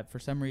for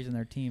some reason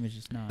their team is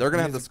just not. They're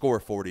gonna have to score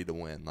 40 to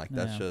win. Like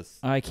that's Yeah.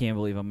 just. I can't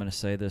believe I'm going to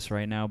say this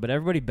right now, but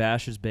everybody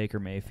bashes Baker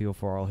Mayfield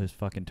for all his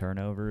fucking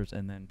turnovers,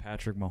 and then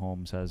Patrick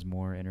Mahomes has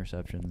more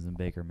interceptions than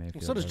Baker Mayfield.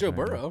 Well, so does does Joe right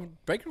now. Burrow.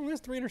 Baker only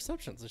has 3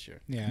 interceptions this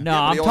year. Yeah. No, Yeah,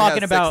 but I'm he only has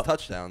talking 6 about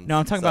touchdowns. No,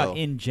 I'm talking so- about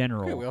in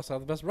general. Yeah, we also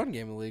have the best run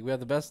game in the league. We have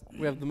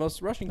the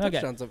most rushing Okay.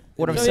 touchdowns.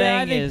 What I'm So,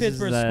 saying I think is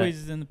Pittsburgh that-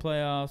 squeezes in the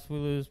playoffs. We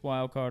lose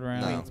wild card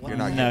round. No, you're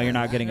not. No, you're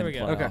not getting There in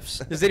the we go. Okay.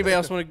 playoffs. Does anybody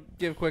else want to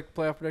give quick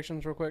playoff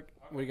predictions real quick?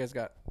 What do you guys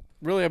got?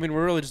 Really, I mean,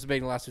 we're really just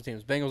debating the last 2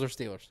 teams. Bengals or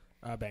Steelers?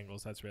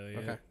 Bengals. That's really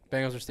Okay. it.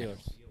 Bengals or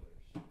Steelers?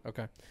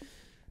 Okay.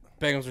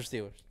 Bengals or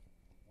Steelers?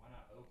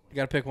 You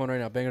got to pick one right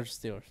now. Bengals or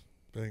Steelers?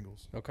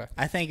 Bengals. Okay.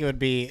 I think it would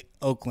be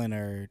Oakland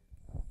or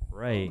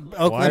Right.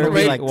 Oakland Why are would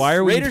be we, like- why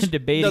are we Raiders- even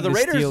debating no, the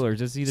Raiders Steelers?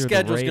 It's either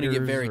Schedule's the going to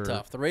Raiders get very or-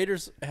 tough. The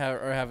Raiders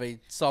have a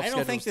soft I schedule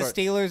don't think to the start.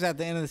 Steelers at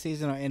the end of the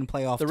season are in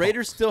playoff. The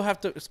Raiders still have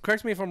to.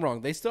 Correct me if I'm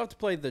wrong. They still have to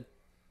play the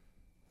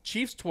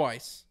Chiefs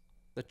twice,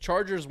 the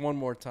Chargers one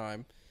more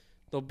time.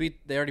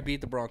 They already beat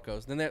the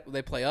Broncos. Then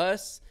they play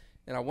us,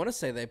 and I want to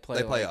say they play.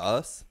 They play like-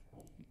 us.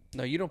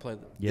 No, you don't play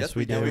them. Yes,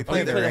 we do. do. We Oh, play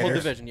you the play the whole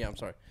Raiders. division. Yeah, I'm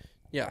sorry.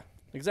 Yeah,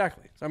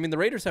 exactly. So I mean, the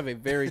Raiders have a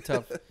very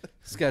tough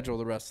schedule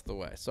the rest of the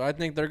way. So I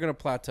think they're going to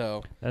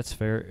plateau. That's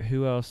fair.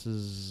 Who else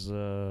is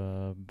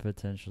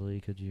potentially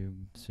could you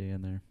see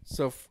in there?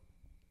 So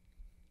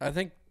I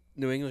think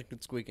New England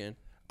could squeak in.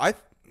 I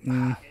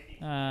Mm.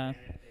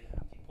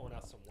 Pulling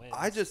out some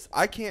wins.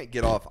 I can't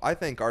get off. I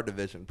think our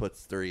division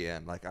puts 3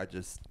 in. Like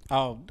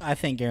Oh, I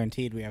think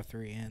guaranteed we have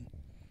 3 in.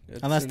 It's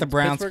Unless in the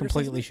Browns Pittsburgh or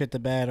completely something? shit the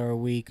bed or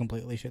we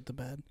completely shit the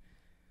bed.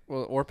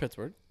 Well, or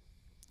Pittsburgh.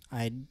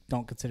 I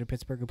don't consider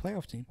Pittsburgh a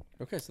playoff team.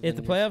 Okay, so If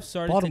then the playoffs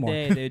started Baltimore.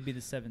 today, they would be the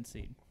 7th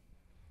seed.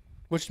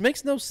 which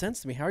makes no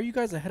sense to me. How are you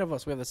guys ahead of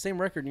us? We have the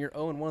same record, and you're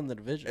 0-1 in the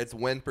division. it's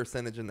win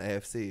percentage in the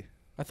AFC.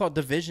 I thought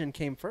division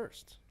came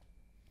first.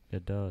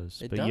 It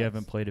does, It but does. you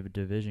haven't played a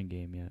division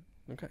game yet.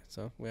 Okay,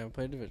 so we haven't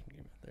played a division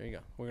game. There you go.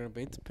 We're gonna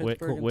beat the Which-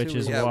 Pittsburgh. in which 2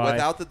 is weeks. Yeah, why-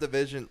 without the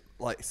division,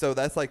 like so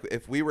that's like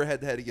if we were head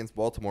to head against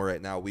Baltimore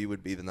right now, we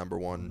would be the number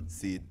 1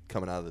 seed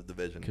coming out of the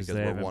division because they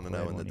we're haven't 1-0 played in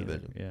the one either.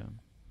 division.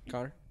 Yeah.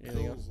 Connor.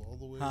 Anything else? Bills all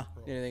the way Huh?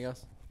 across. Anything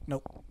else?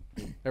 Nope.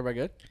 Everybody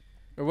good?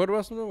 Or what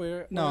else?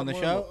 No, on the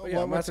show.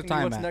 Yeah, I'm What's the asking you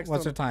time what's at? next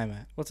What's on- the time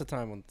at? What's the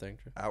time on the thing?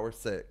 Drew? Hour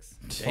 6.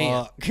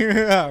 Damn. Fuck. All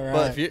right.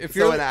 But if So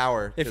you're an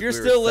hour. if 'cause you're we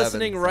were still 7,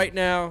 listening so- right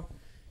now,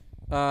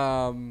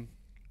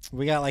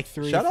 we got like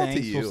 3 Shout out to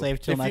things. We'll you. save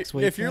till next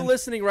week. if you're then.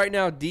 listening right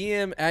now,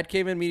 DM at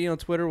Cavemen Media on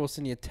Twitter. We'll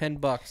send you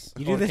 $10.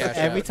 You do on this Cash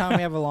every App. time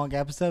we have a long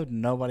episode.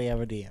 Nobody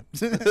ever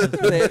DMs.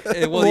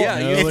 Well, yeah,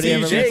 it's Nobody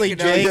ever- usually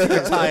Jake, you know,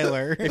 Jake or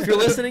Tyler. If you're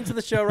listening to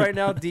the show right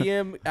now,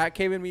 DM at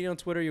Cavemen Media on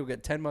Twitter. You'll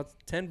get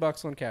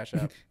 $10 on Cash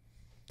App.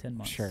 10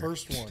 months. Sure.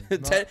 First one.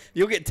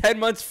 You'll get 10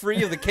 months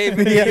free of the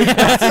Cavemen Yeah, Media.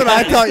 that's what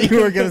I thought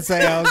you were gonna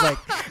say. I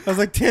was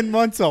like 10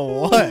 months of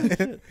what?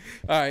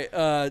 All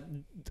right.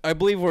 I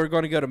believe we're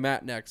going to go to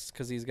Matt next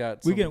because he's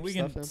got. We some can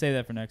stuff in. save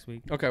that for next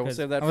week. Okay, we'll 'Cause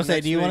save that. I'm for gonna say,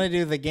 next do you week. want to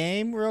do the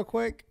game real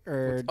quick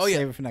or Oh, yeah.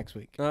 save it for next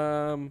week?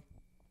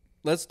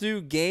 Let's do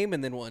game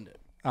and then we'll end it.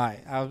 All right,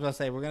 I was gonna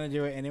say we're gonna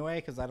do it anyway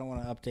because I don't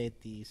want to update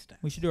the stats.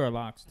 We should do our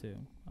locks too,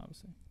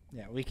 obviously.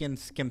 Yeah, we can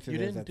skim through You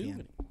those didn't at the do end.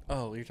 it.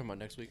 Oh, you're talking about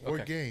next week. Or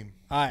Okay. game.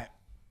 All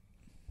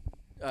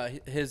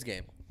right, His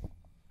game.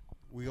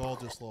 We all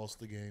just lost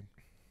the game.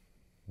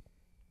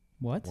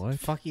 What? what the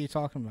fuck are you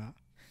talking about?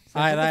 So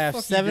All right, what the I have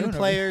fuck you 7 doing over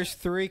players,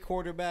 3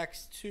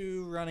 quarterbacks,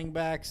 2 running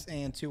backs,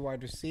 and 2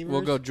 wide receivers.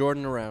 We'll go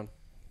Jordan around.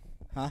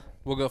 Huh?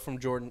 We'll go from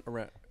Jordan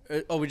around.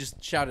 we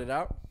just shouted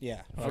out.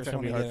 Yeah. Oh, it's first gonna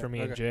one be to hard get for it. me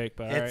and Okay. Jake,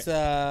 but It's all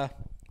right.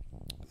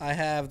 I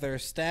have their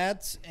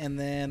stats, and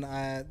then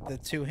the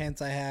 2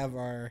 hints I have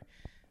are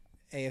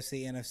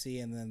AFC,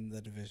 NFC, and then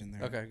the division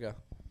there. Okay, go.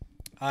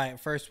 All right,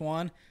 first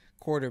one,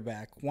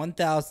 quarterback,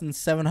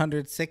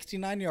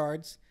 1,769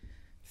 yards,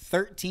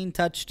 13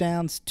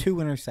 touchdowns, 2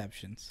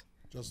 interceptions.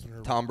 Justin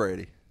Herbert. Tom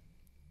Brady.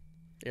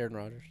 Aaron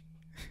Rodgers.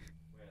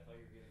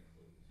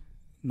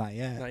 Not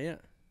yet. Not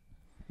yet.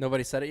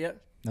 Nobody said it yet?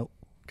 Nope.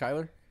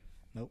 Kyler?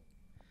 Nope.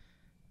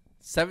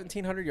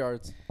 1,700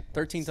 yards,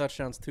 13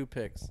 touchdowns, 2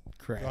 picks.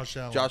 Correct.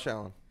 Josh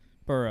Allen.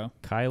 Burrow.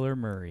 Kyler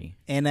Murray.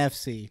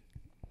 NFC.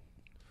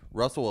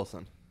 Russell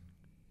Wilson.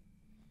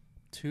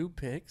 2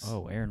 picks?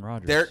 Oh, Aaron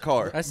Rodgers. Derek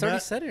Carr. I already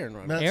said Aaron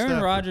Rodgers. Matt Aaron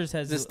Stafford. Rodgers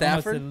has Is it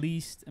almost the Stafford?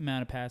 least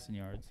amount of passing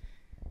yards.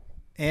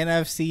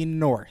 NFC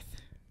North.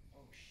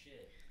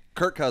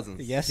 Kirk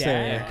Cousins. Yes, sir.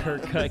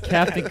 Yeah,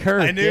 Captain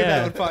Kirk. I knew yeah.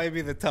 that would probably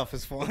be the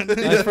toughest one.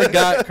 I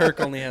forgot Kirk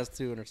only has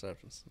 2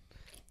 interceptions.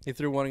 He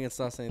threw one against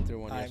us and he threw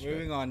one All right, yesterday.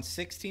 moving on.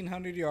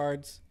 1,600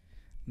 yards,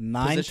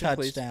 9 Position,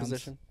 please. touchdowns.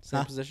 Position. Same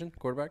Huh? position.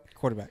 Quarterback.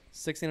 Quarterback,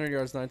 1,600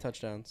 yards, 9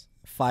 touchdowns.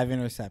 5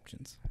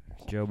 interceptions.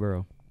 Joe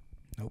Burrow.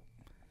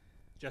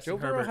 Justin Joe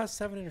Burrow Herbert. has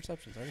 7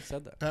 interceptions. I already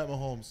said that. Pat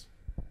Mahomes.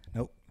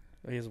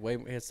 He has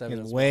 7 He has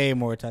as well. way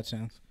more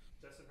touchdowns.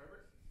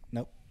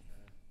 I'm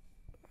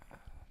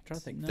trying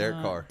to think. Derek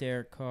Nah, Carr.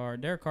 Derek Carr.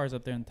 Derek Carr's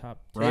up there in the top.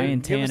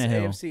 Ryan Give us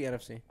Tannehill. AFC,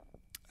 NFC.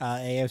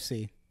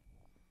 AFC.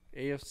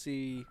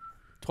 AFC,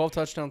 12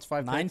 touchdowns,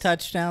 5 9 picks.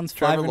 touchdowns, 5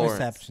 Trevor Lawrence.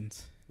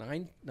 interceptions.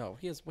 9? No,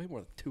 he has way more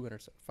than 2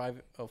 interceptions.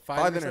 5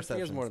 5 interceptions. He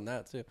has interceptions. more than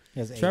that, too. He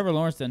has 8. Trevor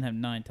Lawrence doesn't have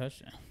 9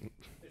 touchdowns.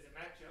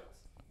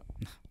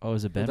 Oh,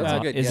 is it Ben? That's a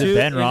good Is guess. it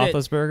Ben Is it-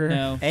 Roethlisberger?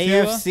 No.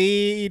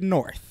 AFC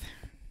North.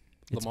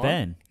 It's Lamar?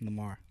 Ben.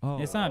 Lamar.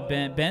 Oh, It's not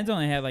Ben. Ben's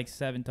only had like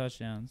 7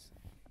 touchdowns.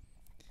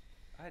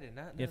 I did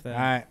not know If that. All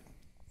right.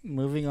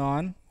 Moving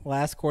on.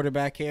 Last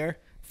quarterback here.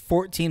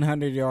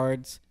 1,400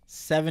 yards,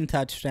 7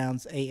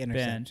 touchdowns, 8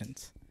 Ben.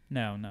 interceptions.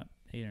 No, not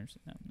 8 or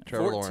no.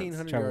 Trevor Lawrence.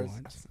 1,400 Trevor yards.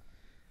 Lawrence.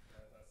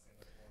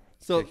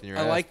 So Kicking your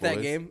I ass, like that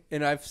boys. game,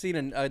 and I've seen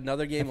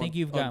another game think on,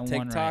 you've on gotten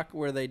one TikTok right.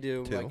 where they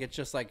do 2. like it's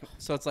just like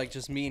so it's like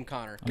just me and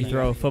Connor. You And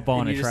throw a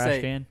football in and a you just trash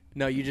say- can?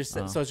 No, you just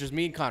said, Oh. so it's just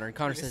me and Connor, and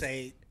Connor You just says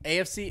say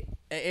AFC,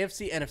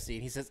 NFC,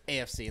 and he says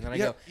AFC, and then I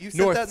Yeah, go you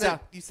North, sent that.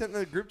 South. You sent in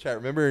the group chat.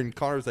 Remember? And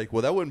Connor was like,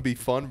 "Well, that wouldn't be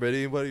fun for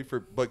anybody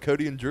but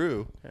Cody and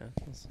Drew, Yeah,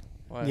 that's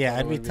why I Yeah, thought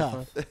it'd it be would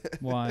tough. fun.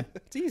 Why?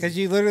 It's easy. because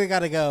you literally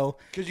got to go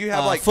because you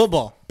have like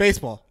football,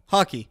 baseball,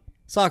 hockey,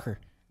 soccer,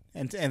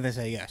 and they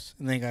say yes,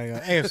 and then you got to go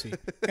AFC,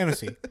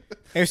 NFC,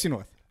 AFC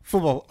North,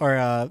 football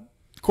or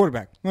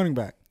quarterback, running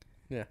back,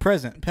 Yeah.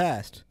 present,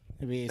 past.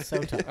 It'd be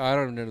so tough. I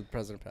don't know the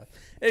president path.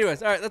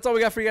 Anyways, all right, that's all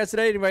we got for you guys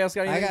today. Anybody else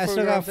got anything? I before we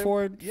still go got on to?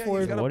 4. Yeah, 4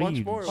 he's got a What do bunch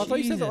you- more. I thought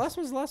you said the Jesus. last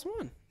one was the last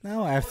one.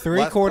 No, I have 3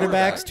 Last quarterbacks,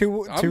 quarterback.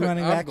 2 I'm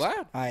running backs. glad.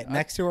 All right,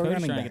 next 2 are Cody's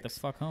running trying to get the backs.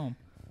 fuck home.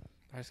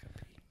 I just got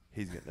pee.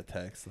 He's getting a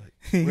text like,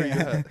 "Where you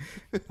Yeah.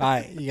 at?" All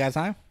right, you guys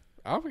time?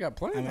 Oh, we got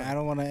plenty. I mean, I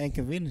don't want to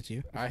inconvenience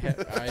you. I have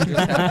to take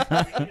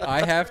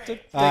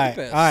All right, a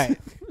piss. all right.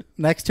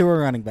 Next 2 are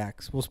running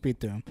backs. We'll speed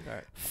through them. All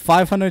right.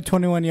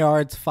 521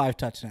 yards, 5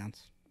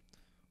 touchdowns.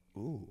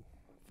 Ooh,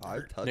 5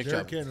 Nick touchdowns.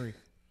 Derrick Henry.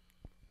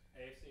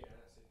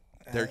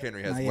 Derrick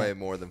Henry has Not way yet.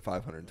 more than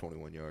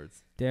 521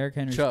 yards. Derrick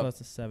Henry's Chubb. close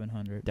to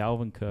 700.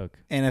 Dalvin Cook.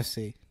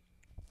 NFC.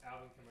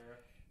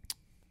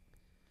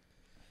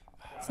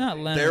 It's not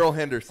Leonard. Daryl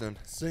Henderson.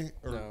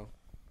 No.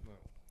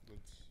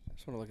 I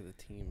just want to look at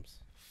the teams.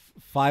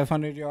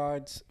 500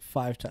 yards,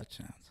 5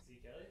 touchdowns.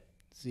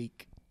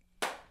 Zeke.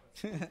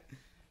 That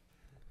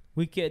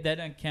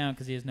doesn't count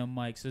because he has no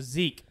mic. So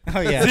Zeke. Oh,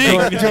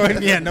 yeah.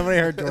 Jordan, yeah, nobody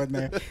heard Jordan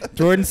there.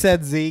 Jordan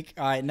said Zeke.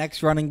 All right,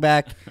 next running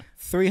back.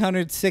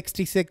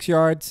 366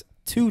 yards,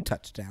 2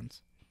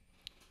 touchdowns.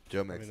 Joe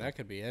I mean, Mixon. that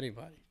could be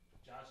anybody.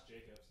 Josh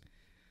Jacobs.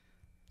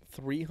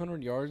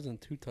 300 yards and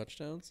 2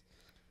 touchdowns.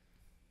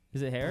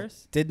 Is it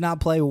Harris? Did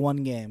not play 1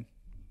 game.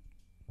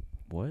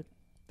 What?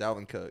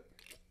 Dalvin Cook.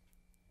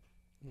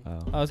 Oh.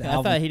 I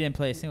thought he didn't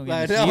play a single game.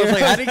 I this know. I was year.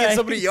 like, how did he get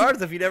so many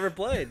yards if he never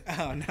played?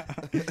 Oh, no.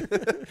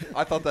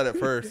 I thought that at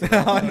first.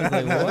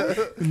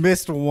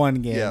 Missed 1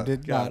 game. Yeah,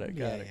 Did got not, it,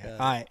 got it. All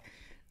right.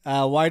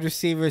 Wide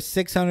receivers,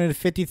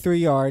 653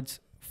 yards,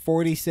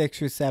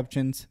 46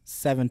 receptions,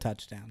 7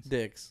 touchdowns.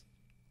 Diggs.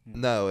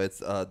 No,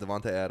 it's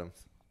Devontae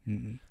Adams.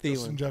 Mm-mm.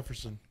 Justin Thielen.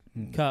 Jefferson.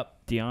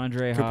 Cup.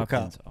 DeAndre Cooper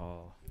Hopkins.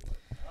 Oh.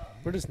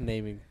 We're just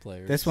naming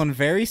players. This one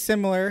very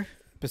similar,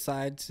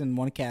 besides in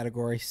one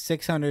category.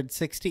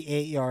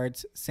 668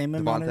 yards, same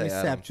amount of Devontae Adams.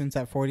 receptions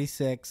at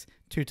 46,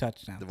 2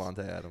 touchdowns.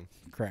 Devontae Adams.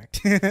 Correct.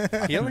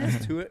 He only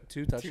has two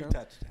touchdowns.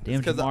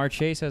 Damn, 'cause Jamar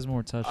Chase has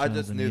more touchdowns. I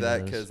just than knew he that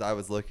does. because I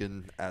was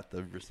looking at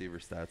the receiver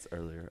stats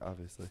earlier,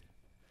 obviously.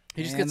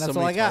 He just And gets so that's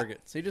all many I got.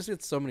 targets. He just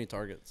gets so many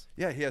targets.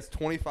 Yeah, he has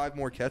 25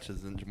 more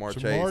catches than Jamar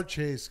Jamar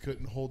Chase. Chase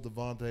couldn't hold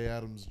Devontae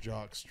Adams'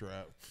 jock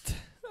strap.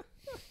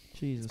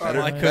 Jesus. Better,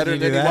 Why Christ. couldn't better you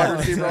than do any that? wide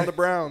receiver on the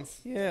Browns.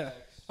 Yeah.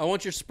 I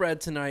want your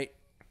spread tonight,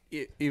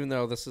 even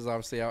though this is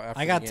obviously out after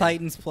I the got game.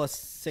 Titans plus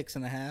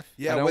 6.5.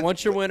 Yeah, I don't with-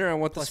 want your winner. I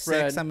want the Plus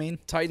spread. 6, I mean.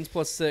 Titans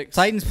plus 6.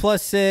 Titans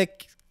plus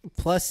 6.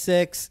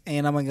 +6,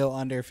 and I'm gonna go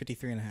under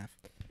 53.5.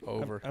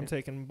 Over. I'm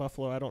taking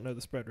Buffalo. I don't know the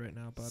spread right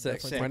now, but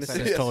Six. definitely Minus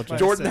take six. Minus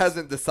Jordan 6.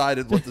 hasn't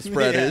decided what the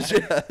spread Yeah. is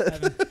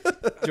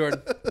yet.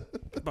 Jordan.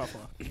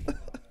 Buffalo.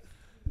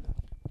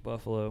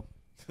 Buffalo.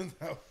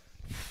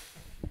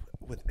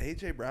 With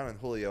AJ Brown and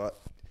Julio,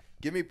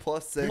 give me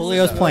 +6.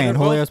 Julio's playing. They're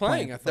both Julio's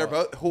playing. playing. I They're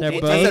thought. both. They're I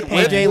both- said with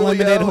AJ Julio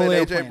limited, and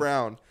Julio AJ playing.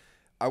 Brown.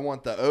 I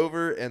want the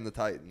over and the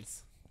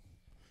Titans.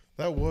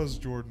 That was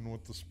Jordan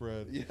with the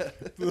spread. Yeah.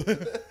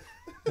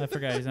 I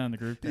forgot he's on the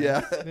group. There.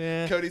 Yeah.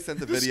 Yeah. Cody sent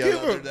the Just video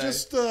give the other him, day.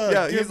 just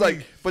Yeah, give he's me-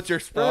 like, but your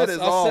spread is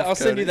I'll off. I'll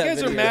send you Cody. that You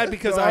guys are video. mad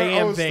because No, I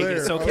am was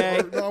Vegas, there.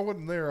 okay? No, I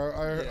wasn't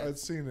there. I'd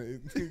seen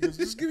it. He goes,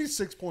 just give me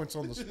 6 points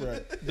on the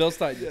spread. Bills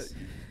Titans.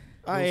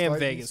 I Bills, am Titans.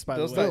 Vegas, by the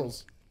Bills, way.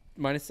 Bills.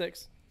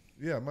 -6.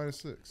 Yeah,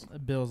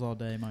 -6. Bills all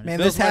day. Minus. Man,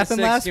 Bills this happened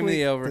minus 6, last give me week.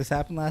 the over. This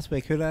happened last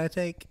week. Who did I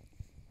take?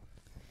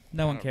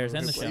 No one cares.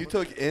 End the So show. you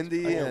took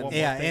Indy I got and one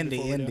Yeah, more thing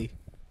before we do. Indy.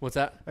 What's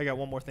that? I got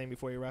one more thing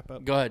before you wrap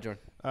up. Go ahead,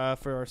 Jordan.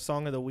 For our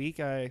song of the week,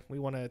 we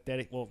want to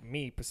dedicate. Well,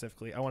 me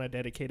specifically, I want to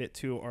dedicate it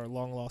to our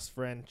long lost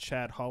friend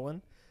Chad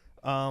Holland.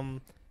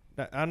 Not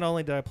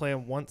only did I play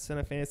him once in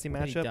a fantasy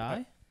Did he matchup.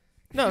 die?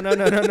 No.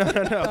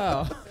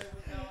 Oh,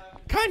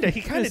 Kinda.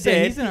 He I kind was of gonna say,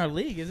 did. he's in our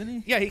league, isn't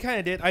he? Yeah, he kind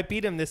of did. I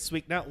beat him this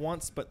week, not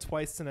once but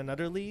twice in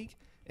another league.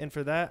 And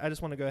for that, I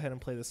just want to go ahead and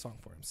play this song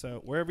for him.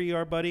 So wherever you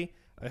are, buddy,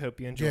 I hope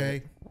you enjoy Gay.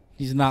 it.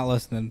 He's not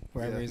listening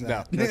wherever he's No,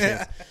 at. no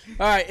chance.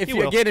 All right. If He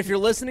you will. again, if you're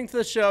listening to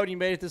the show and you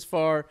made it this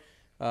far,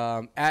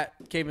 at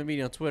Cavemen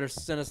Media on Twitter,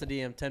 send us a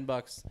DM.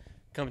 $10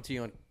 coming to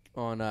you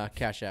on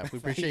Cash App. We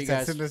appreciate you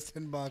guys. Send us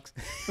 $10.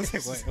 I was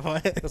like, wait,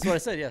 what? That's what I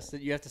said. Yes,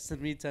 you have to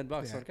send me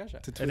 $10 Yeah. on Cash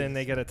App. To And then tweet.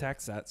 they get a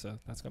tax that, so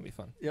that's gonna be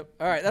fun. Yep.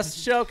 All right. That's the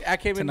show.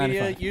 At Cavemen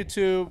Media, $10.95.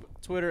 YouTube,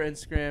 Twitter,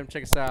 Instagram.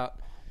 Check us out.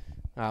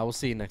 We'll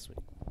see you next week.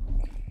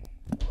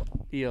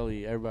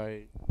 ELE.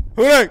 Everybody.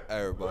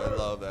 everybody. I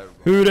love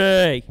everybody.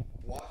 Hooday.